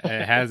 Yeah,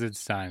 it has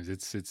its times.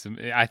 It's.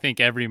 I think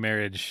every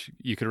marriage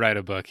you could write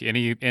a book.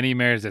 Any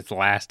marriage that's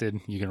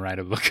lasted, you can write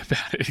a book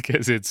about it,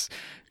 because it's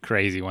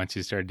crazy once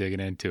you start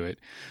digging into it.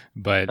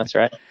 But that's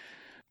right.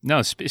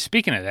 No,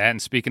 speaking of that,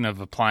 and speaking of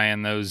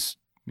applying those,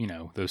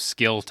 those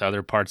skills to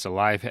other parts of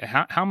life,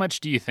 how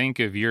much do you think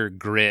of your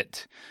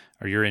grit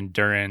or your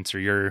endurance or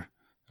your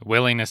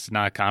willingness to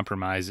not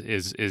compromise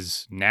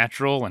is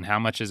natural, and how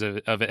much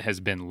of it has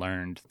been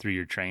learned through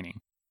your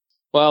training?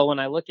 Well, when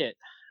I look at,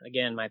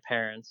 again, my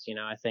parents,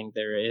 I think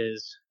there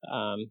is,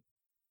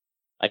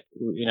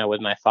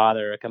 with my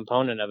father, a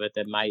component of it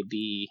that might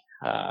be,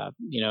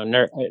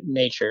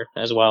 nature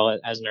as well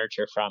as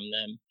nurture from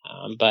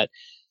them. But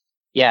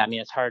yeah, I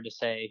mean, it's hard to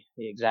say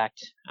the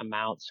exact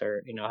amounts,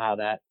 or, how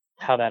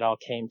that all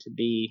came to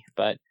be.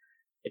 But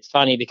it's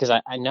funny, because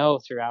I know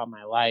throughout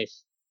my life,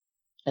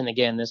 and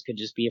again, this could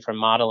just be from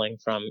modeling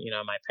from,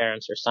 my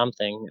parents or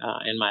something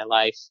in my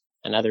life,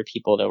 and other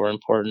people that were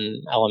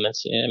important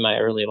elements in my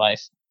early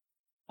life.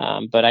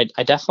 But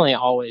I definitely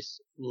always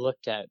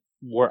looked at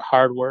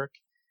hard work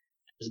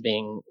as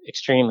being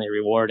extremely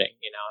rewarding,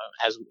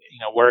 as,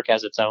 work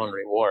as its own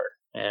reward.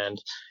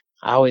 And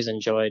I always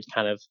enjoyed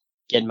kind of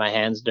getting my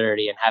hands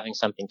dirty and having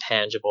something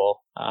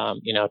tangible,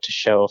 to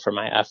show for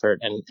my effort,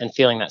 and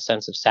feeling that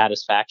sense of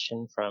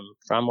satisfaction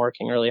from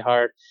working really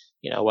hard,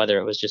 whether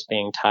it was just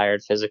being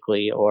tired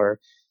physically, or,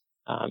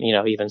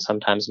 even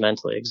sometimes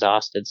mentally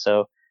exhausted.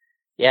 So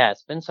yeah,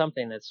 it's been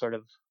something that's sort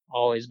of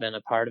always been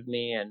a part of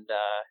me. And,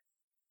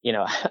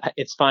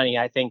 it's funny.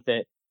 I think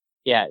that,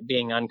 yeah,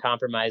 being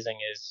uncompromising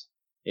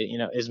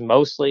is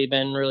mostly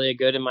been really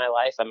good in my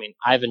life. I mean,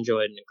 I've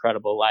enjoyed an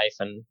incredible life,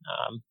 and,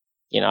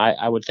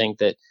 I would think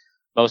that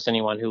most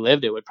anyone who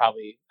lived it would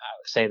probably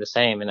say the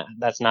same. And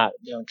that's not,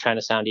 trying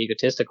to sound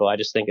egotistical. I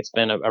just think it's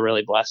been a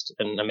really blessed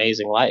and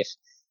amazing life.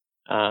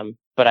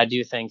 But I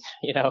do think,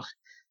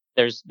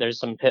 there's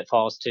some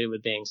pitfalls too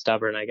with being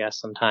stubborn, I guess,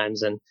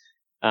 sometimes. And,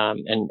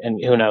 And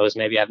who knows,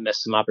 maybe I've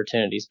missed some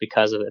opportunities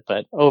because of it.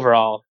 But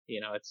overall,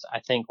 it's, I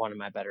think, one of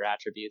my better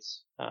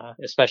attributes,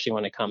 especially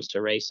when it comes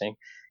to racing.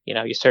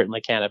 You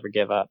certainly can't ever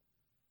give up.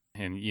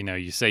 And,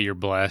 you say you're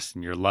blessed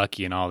and you're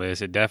lucky and all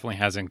this. It definitely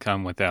hasn't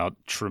come without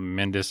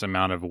tremendous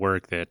amount of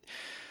work that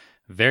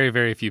very,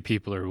 very few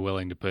people are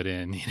willing to put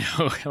in,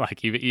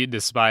 like even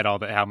despite all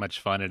that, how much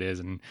fun it is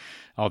and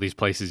all these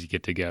places you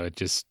get to go.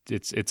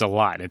 It's a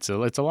lot. It's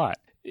a lot.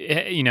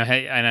 Hey,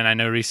 and I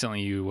know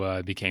recently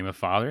you became a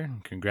father.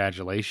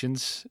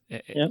 Congratulations.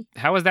 Yep.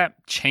 How has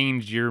that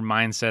changed your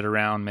mindset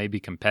around maybe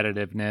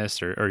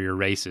competitiveness or your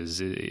races?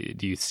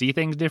 Do you see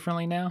things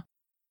differently now?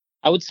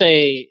 I would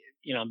say,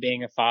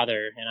 being a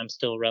father, and I'm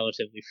still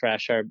relatively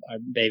fresh. Our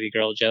baby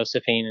girl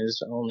Josephine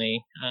is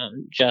only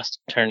just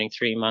turning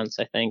 3 months,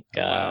 I think.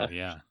 Wow,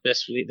 yeah.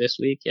 This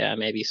week, yeah,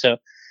 maybe. So,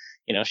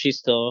 she's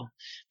still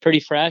pretty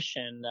fresh,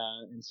 and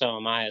so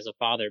am I as a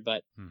father.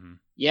 But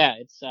yeah,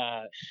 it's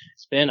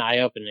been eye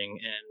opening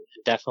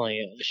and definitely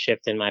a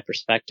shift in my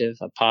perspective,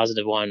 a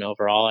positive one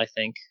overall. I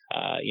think,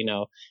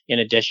 in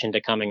addition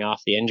to coming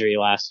off the injury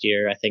last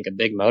year, I think a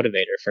big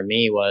motivator for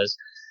me was,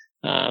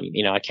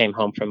 I came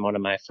home from one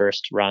of my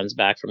first runs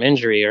back from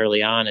injury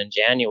early on in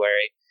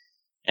January,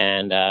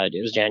 and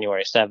it was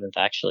January 7th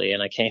actually.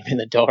 And I came in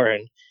the door,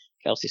 and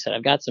Kelsey said,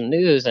 "I've got some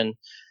news." And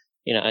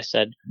I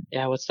said,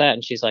 "Yeah, what's that?"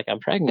 And she's like, "I'm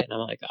pregnant." And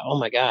I'm like, "Oh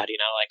my God,"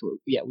 like,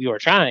 yeah, we were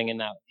trying, and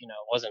that, it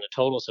wasn't a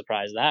total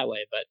surprise that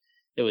way, but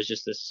it was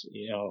just this,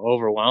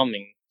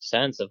 overwhelming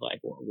sense of like,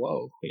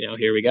 whoa,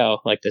 here we go.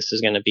 Like, this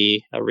is going to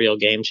be a real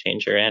game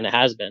changer, and it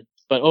has been.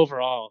 But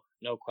overall,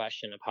 no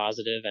question, a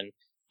positive. And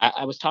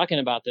I was talking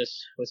about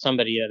this with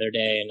somebody the other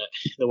day, and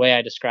the way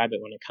I describe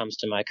it when it comes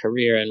to my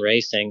career in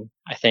racing,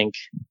 I think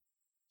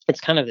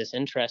it's kind of this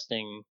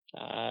interesting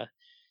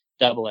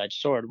double-edged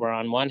sword, where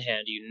on one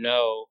hand,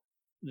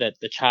 that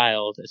the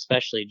child,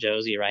 especially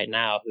Josie right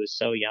now, who's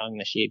so young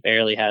that she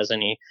barely has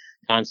any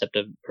concept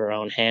of her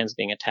own hands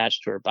being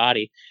attached to her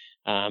body,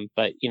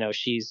 but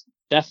she's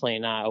definitely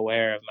not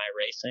aware of my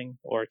racing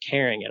or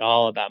caring at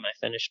all about my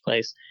finish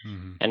place.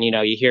 And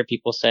you hear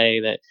people say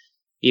that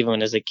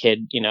even as a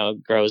kid,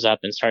 grows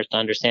up and starts to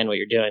understand what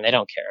you're doing, they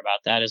don't care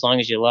about that. As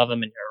long as you love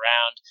them and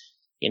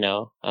you're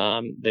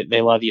around, they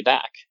love you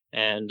back.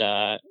 And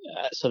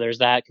so there's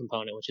that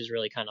component, which is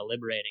really kind of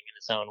liberating in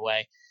its own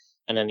way.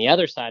 And then the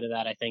other side of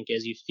that, I think,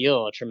 is you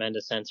feel a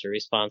tremendous sense of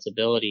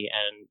responsibility.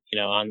 And,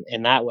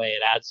 in that way,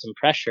 it adds some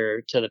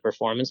pressure to the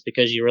performance,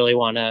 because you really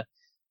want to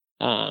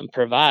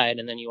provide.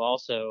 And then you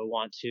also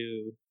want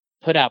to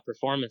put out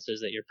performances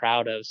that you're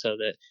proud of, so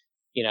that,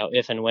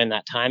 if and when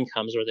that time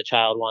comes where the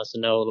child wants to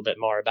know a little bit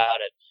more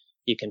about it,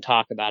 you can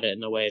talk about it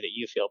in a way that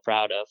you feel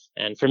proud of.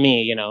 And for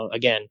me,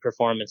 again,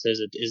 performance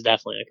is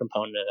definitely a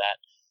component of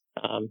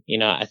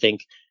that. I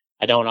think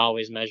I don't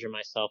always measure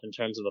myself in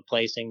terms of a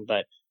placing,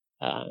 but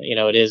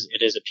it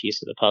is a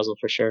piece of the puzzle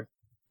for sure.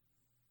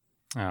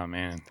 Oh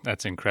man,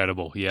 that's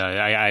incredible. Yeah,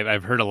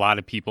 I've heard a lot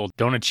of people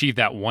don't achieve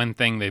that one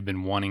thing they've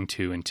been wanting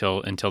to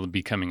until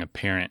becoming a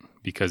parent,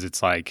 because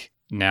it's like,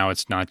 now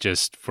it's not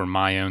just for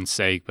my own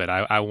sake, but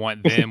I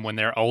want them when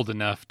they're old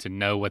enough to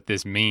know what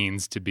this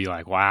means, to be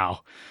like, wow,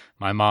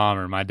 my mom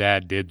or my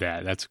dad did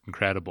that. That's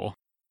incredible.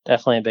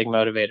 Definitely a big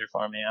motivator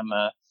for me. I'm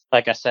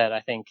like I said, I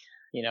think,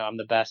 I'm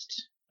the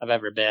best I've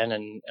ever been,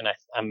 and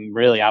I'm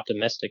really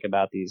optimistic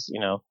about these,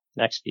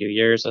 next few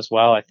years as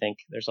well. I think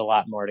there's a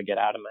lot more to get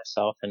out of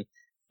myself, and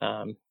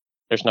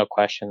there's no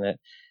question that,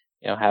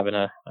 having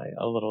a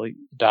little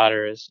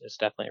daughter is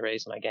definitely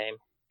raised my game.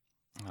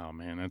 Oh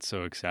man, that's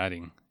so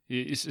exciting.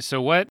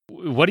 So what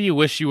do you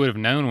wish you would have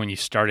known when you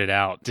started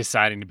out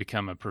deciding to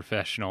become a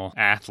professional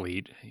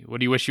athlete? What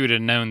do you wish you would have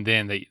known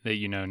then that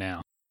you know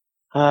now?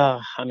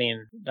 I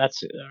mean,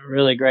 that's a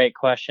really great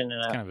question. And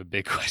it's kind of a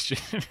big question.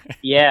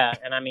 Yeah.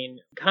 And I mean,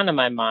 kind of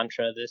my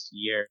mantra this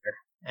year.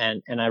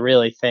 And I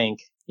really think,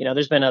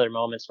 there's been other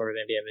moments where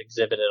maybe I've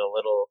exhibited a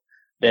little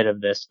bit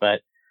of this,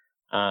 but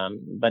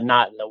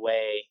not in the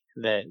way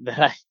that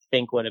I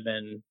think would have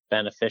been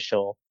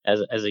beneficial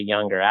as a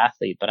younger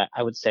athlete. But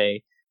I would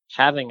say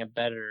having a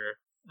better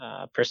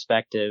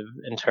perspective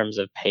in terms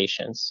of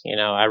patience.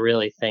 I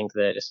really think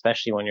that,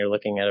 especially when you're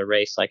looking at a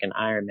race like an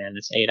Ironman,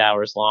 it's 8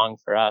 hours long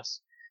for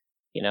us.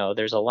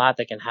 There's a lot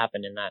that can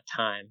happen in that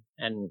time,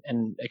 and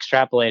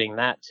extrapolating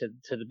that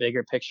to the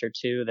bigger picture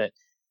too, that,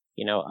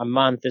 a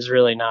month is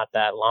really not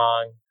that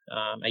long.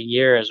 A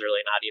year is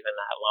really not even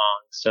that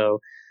long. So,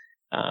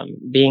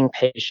 being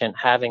patient,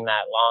 having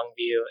that long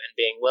view, and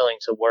being willing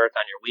to work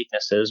on your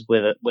weaknesses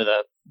with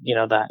a,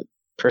 that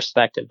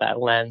perspective, that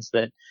lens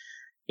that,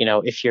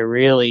 if you're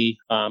really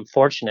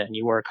fortunate and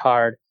you work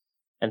hard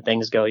and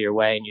things go your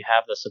way and you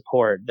have the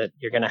support, that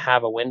you're going to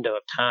have a window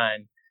of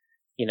time,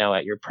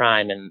 at your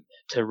prime, and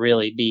to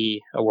really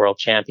be a world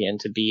champion,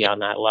 to be on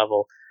that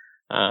level.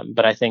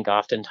 But I think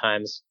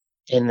oftentimes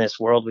in this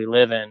world we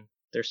live in,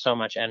 there's so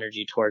much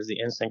energy towards the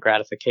instant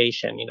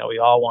gratification. We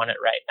all want it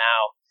right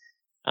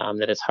now,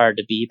 that it's hard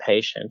to be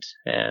patient.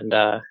 And,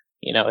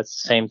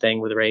 it's the same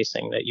thing with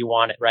racing, that you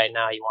want it right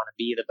now. You want to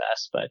be the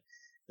best, but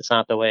it's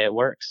not the way it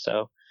works.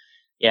 So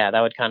yeah,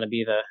 that would kind of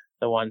be the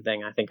the one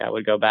thing I think I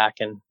would go back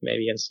and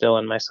maybe instill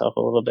in myself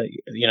a little bit,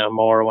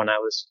 more when I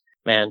was,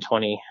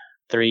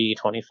 23,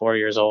 24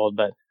 years old.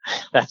 But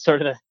that's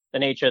sort of the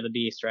nature of the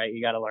beast, right?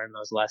 You got to learn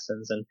those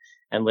lessons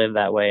and live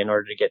that way in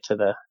order to get to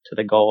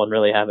the goal and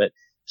really have it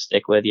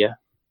stick with you.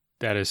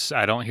 That is,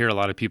 I don't hear a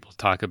lot of people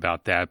talk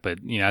about that, but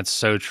that's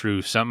so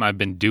true. Something I've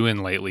been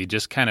doing lately,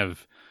 just kind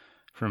of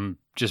from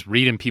just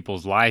reading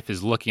people's life,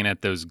 is looking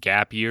at those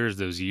gap years,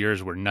 those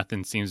years where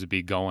nothing seems to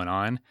be going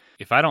on.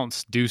 If I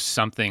don't do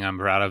something I'm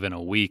proud of in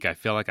a week, I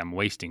feel like I'm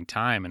wasting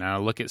time. And I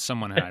look at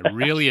someone I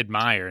really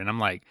admire, and I'm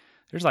like,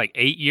 there's like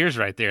 8 years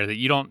right there that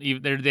you don't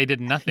even, they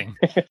did nothing.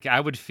 I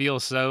would feel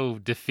so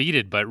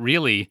defeated, but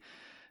really,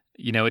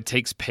 it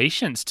takes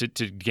patience to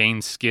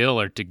gain skill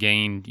or to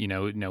gain,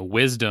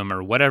 wisdom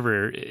or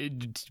whatever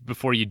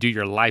before you do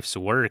your life's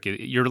work.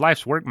 Your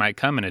life's work might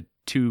come in a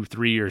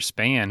 2-3 year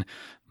span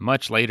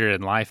much later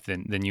in life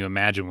than you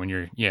imagine when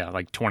you're,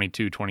 like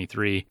 22,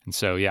 23. And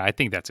so, I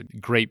think that's a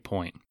great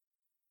point.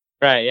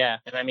 Right. Yeah.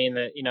 And I mean,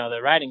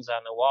 the writing's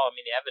on the wall. I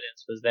mean, the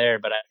evidence was there,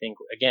 but I think,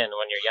 again,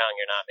 when you're young,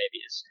 you're not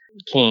maybe as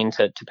keen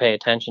to pay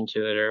attention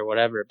to it or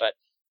whatever. But,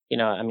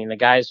 I mean, the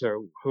guys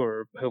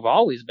who've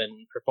always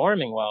been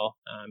performing well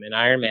in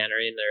Ironman are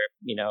in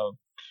their,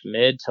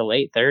 mid to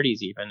late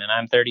 30s even, and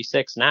I'm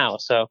 36 now.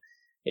 So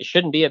it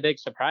shouldn't be a big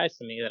surprise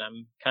to me that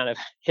I'm kind of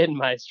hitting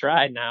my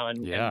stride now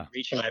and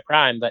reaching my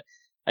prime. But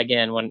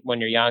again, when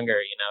you're younger,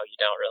 you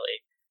don't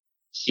really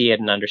see it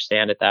and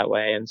understand it that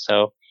way. And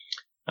so,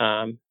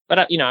 but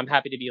I'm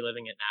happy to be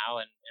living it now,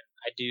 and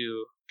I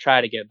do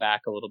try to give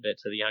back a little bit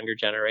to the younger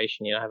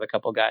generation. I have a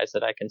couple guys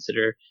that I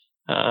consider,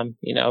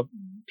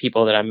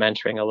 people that I'm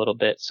mentoring a little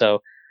bit.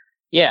 So,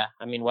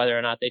 I mean, whether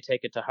or not they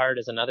take it to heart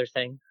is another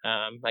thing.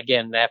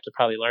 Again, they have to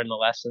probably learn the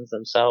lessons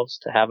themselves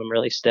to have them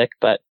really stick.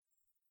 But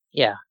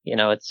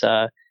it's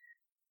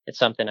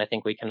something I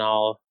think we can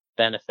all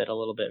benefit a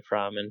little bit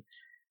from, and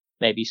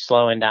maybe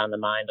slowing down the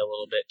mind a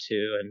little bit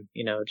too, and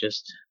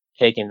just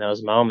taking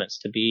those moments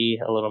to be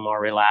a little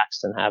more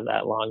relaxed and have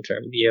that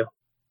long-term view.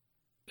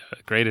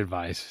 Great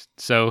advice.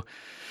 So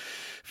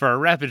for our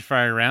rapid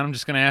fire round, I'm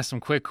just going to ask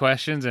some quick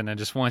questions, and I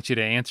just want you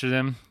to answer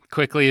them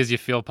quickly as you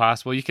feel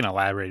possible. You can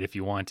elaborate if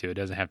you want to. It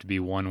doesn't have to be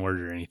one word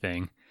or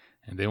anything.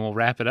 And then we'll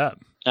wrap it up.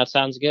 That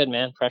sounds good,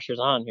 man. Pressure's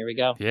on. Here we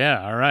go.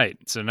 Yeah. All right.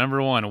 So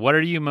number one, what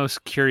are you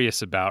most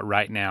curious about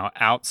right now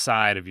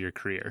outside of your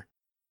career?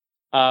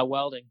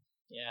 Welding.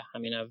 Yeah. I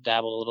mean, I've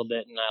dabbled a little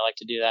bit, and I like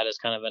to do that as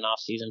kind of an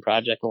off-season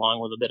project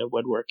along with a bit of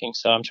woodworking.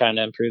 So I'm trying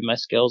to improve my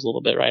skills a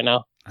little bit right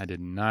now. I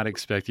did not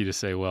expect you to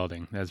say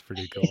welding. That's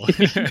pretty cool.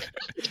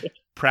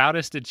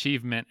 Proudest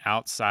achievement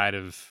outside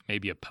of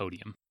maybe a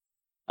podium?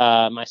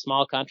 My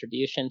small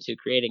contribution to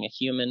creating a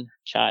human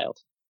child.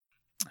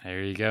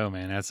 There you go,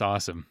 man. That's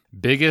awesome.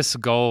 Biggest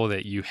goal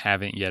that you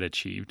haven't yet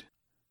achieved?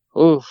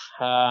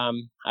 I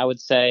would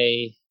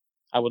say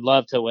I would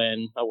love to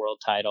win a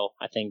world title.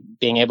 I think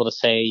being able to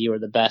say you are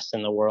the best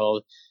in the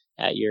world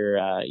at your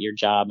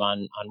job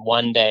on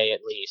one day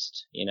at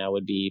least,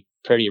 would be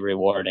pretty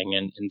rewarding,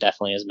 and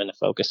definitely has been a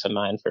focus of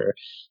mine for a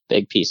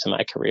big piece of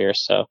my career.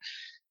 So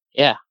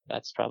yeah,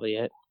 that's probably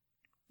it.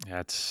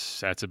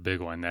 That's a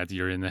big one. That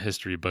you're in the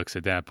history books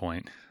at that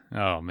point.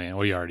 Oh man,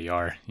 well, you already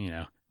are,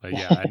 but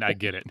yeah, I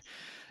get it.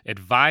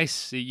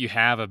 Advice that you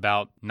have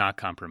about not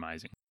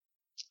compromising?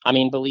 I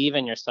mean, believe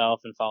in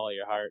yourself and follow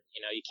your heart.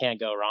 You can't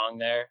go wrong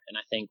there. And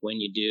I think when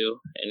you do,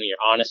 and you're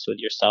honest with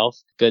yourself,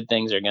 good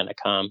things are going to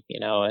come.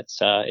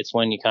 It's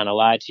when you kind of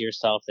lie to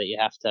yourself that you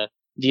have to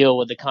deal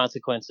with the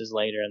consequences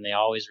later, and they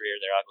always rear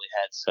their ugly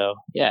heads. So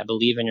yeah,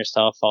 believe in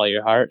yourself, follow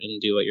your heart,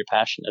 and do what you're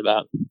passionate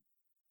about.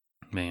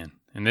 Man.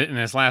 And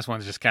this last one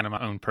is just kind of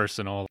my own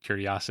personal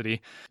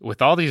curiosity. With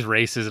all these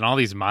races and all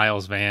these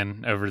miles,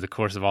 man, over the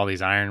course of all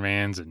these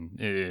Ironmans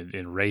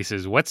and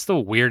races, what's the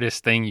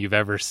weirdest thing you've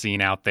ever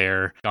seen out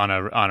there on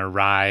a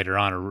ride or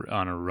on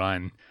a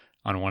run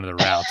on one of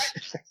the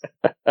routes?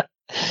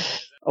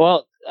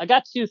 Well, I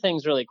got two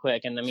things really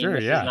quick, and I mean, sure,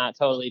 this is not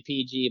totally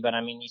PG, but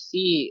I mean, you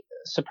see,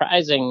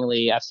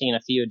 surprisingly, I've seen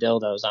a few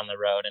dildos on the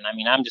road, and I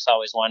mean, I'm just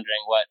always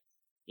wondering what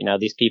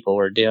these people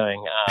were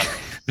doing.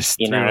 Just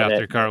threw it out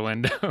their car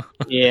window.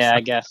 Yeah,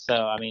 I guess so.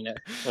 I mean, it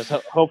was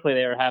hopefully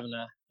they were having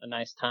a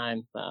nice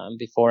time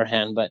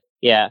beforehand. But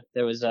yeah,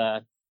 there was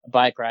a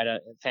bike ride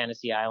at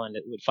Fantasy Island.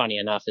 Funny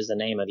enough, is the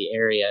name of the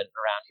area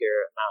around here,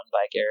 a mountain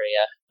bike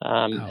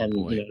area.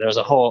 And there was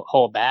a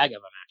whole bag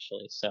of them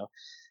actually. So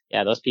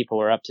yeah, those people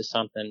were up to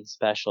something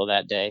special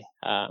that day.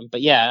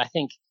 But yeah, I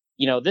think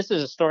this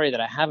is a story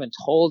that I haven't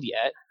told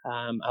yet.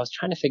 I was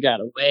trying to figure out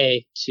a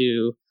way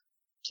to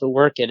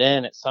work it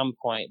in at some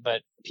point,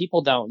 but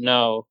people don't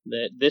know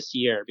that this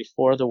year,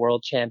 before the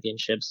World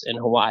Championships in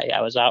Hawaii,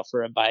 I was out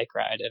for a bike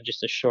ride of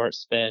just a short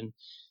spin,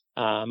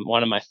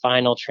 one of my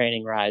final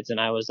training rides, and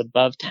I was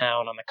above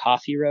town on the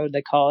Coffee Road,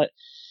 they call it,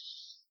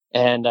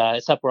 and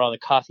it's up where all the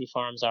coffee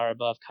farms are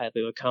above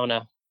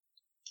Kailua-Kona,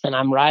 and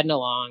I'm riding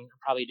along, I'm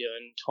probably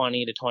doing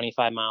 20 to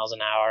 25 miles an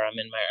hour, I'm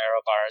in my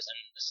aero bars,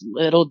 and this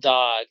little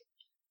dog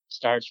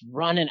starts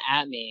running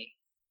at me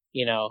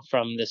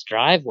from this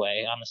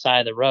driveway on the side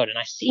of the road, and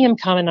I see him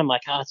coming. I'm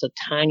like, oh, it's a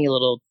tiny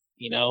little,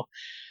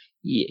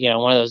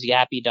 one of those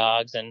yappy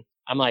dogs. And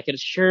I'm like,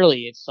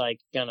 surely it's like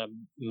gonna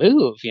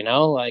move,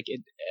 like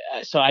it.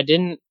 So I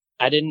didn't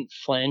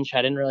flinch.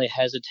 I didn't really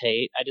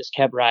hesitate. I just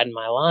kept riding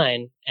my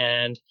line,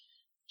 and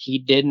he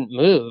didn't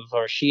move,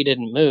 or she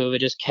didn't move.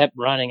 It just kept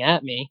running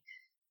at me.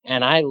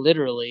 And I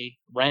literally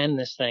ran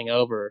this thing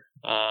over,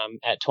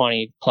 at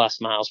 20 plus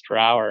miles per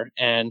hour.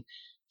 And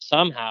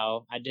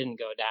somehow I didn't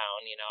go down.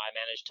 I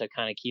managed to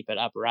kind of keep it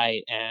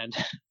upright, and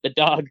the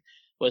dog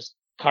was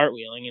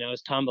cartwheeling, it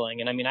was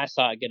tumbling. And I mean, I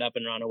saw it get up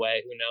and run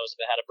away. Who knows if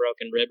it had a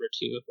broken rib or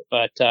two,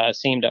 but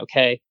seemed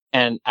okay.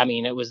 And I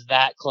mean, it was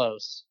that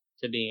close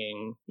to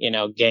being,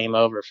 game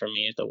over for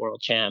me at the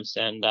World Champs.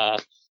 And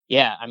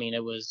yeah, I mean,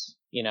 it was,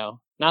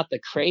 not the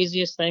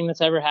craziest thing that's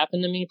ever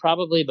happened to me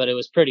probably, but it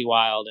was pretty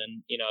wild.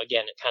 And,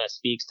 again, it kind of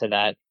speaks to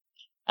that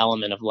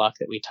element of luck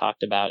that we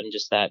talked about, and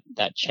just that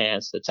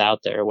chance that's out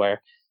there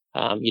where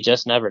you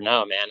just never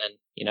know, man. And,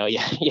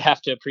 you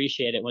have to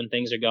appreciate it when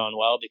things are going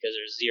well, because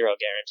there's zero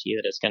guarantee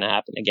that it's going to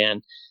happen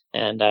again.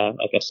 And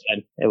like I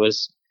said, it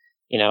was,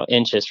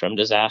 inches from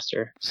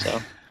disaster. So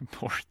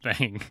poor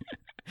thing.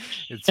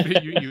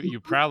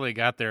 You probably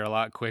got there a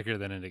lot quicker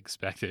than it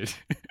expected.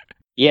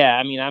 Yeah,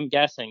 I mean, I'm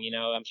guessing,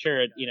 I'm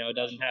sure, it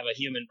doesn't have a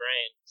human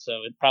brain,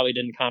 so it probably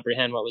didn't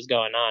comprehend what was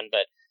going on.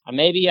 But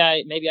maybe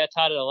I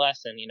taught it a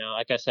lesson.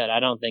 Like I said, I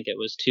don't think it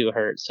was too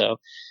hurt. So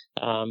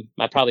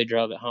I probably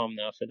drove it home,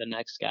 though, for the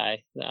next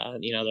guy,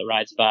 that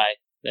rides by,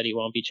 that he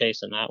won't be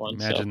chasing that one.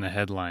 Imagine the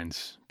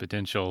headlines: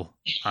 potential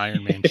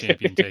Ironman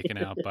champion taken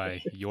out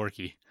by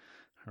Yorkie.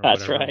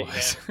 That's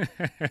right.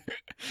 Yeah.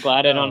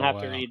 Glad I don't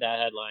have to read that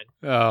headline.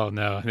 Oh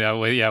no,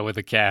 yeah, with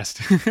the cast.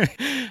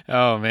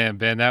 Oh man,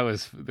 Ben, that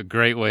was a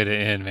great way to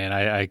end, man.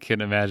 I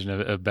couldn't imagine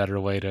a better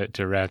way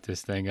to wrap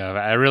this thing up.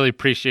 I really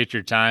appreciate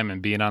your time and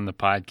being on the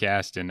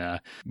podcast, and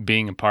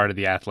being a part of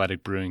the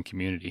Athletic Brewing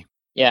community.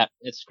 Yeah,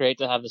 it's great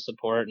to have the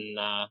support, and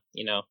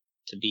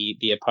to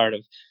be a part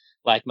of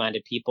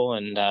like-minded people,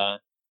 and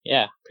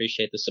yeah,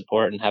 appreciate the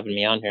support and having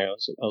me on here. It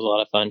was a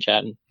lot of fun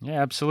chatting.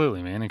 Yeah,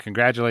 absolutely, man. And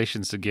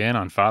congratulations again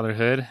on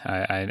fatherhood.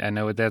 I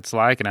know what that's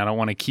like, and I don't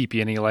want to keep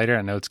you any later.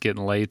 I know it's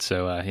getting late,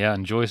 so yeah,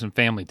 enjoy some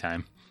family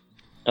time.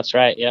 That's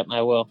right. Yep,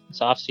 I will. It's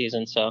off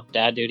season, so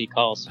dad duty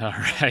calls. All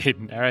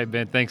right,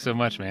 Ben. Thanks so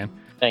much, man.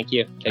 Thank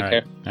you. Take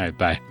care. All right,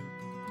 bye.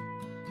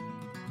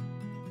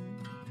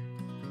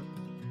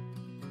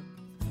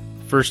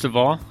 First of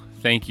all,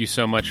 thank you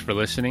so much for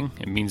listening.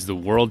 It means the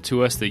world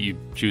to us that you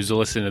choose to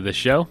listen to the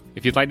show.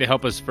 If you'd like to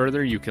help us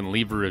further, you can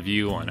leave a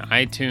review on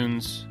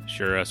iTunes,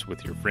 share us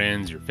with your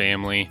friends, your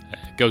family.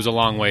 It goes a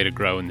long way to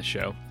growing the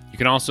show. You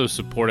can also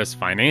support us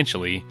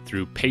financially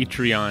through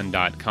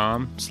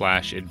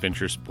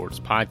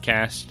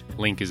patreon.com/adventuresportspodcast.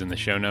 Link is in the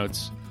show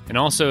notes. And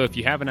also, if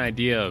you have an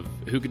idea of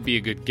who could be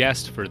a good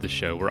guest for the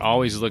show, we're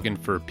always looking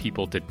for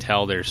people to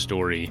tell their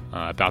story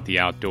about the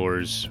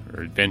outdoors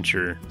or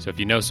adventure. So if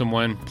you know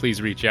someone,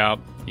 please reach out.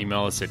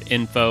 Email us at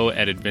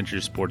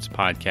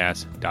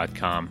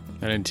info@adventuresportspodcast.com.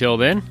 And until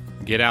then,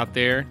 get out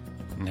there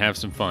and have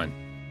some fun.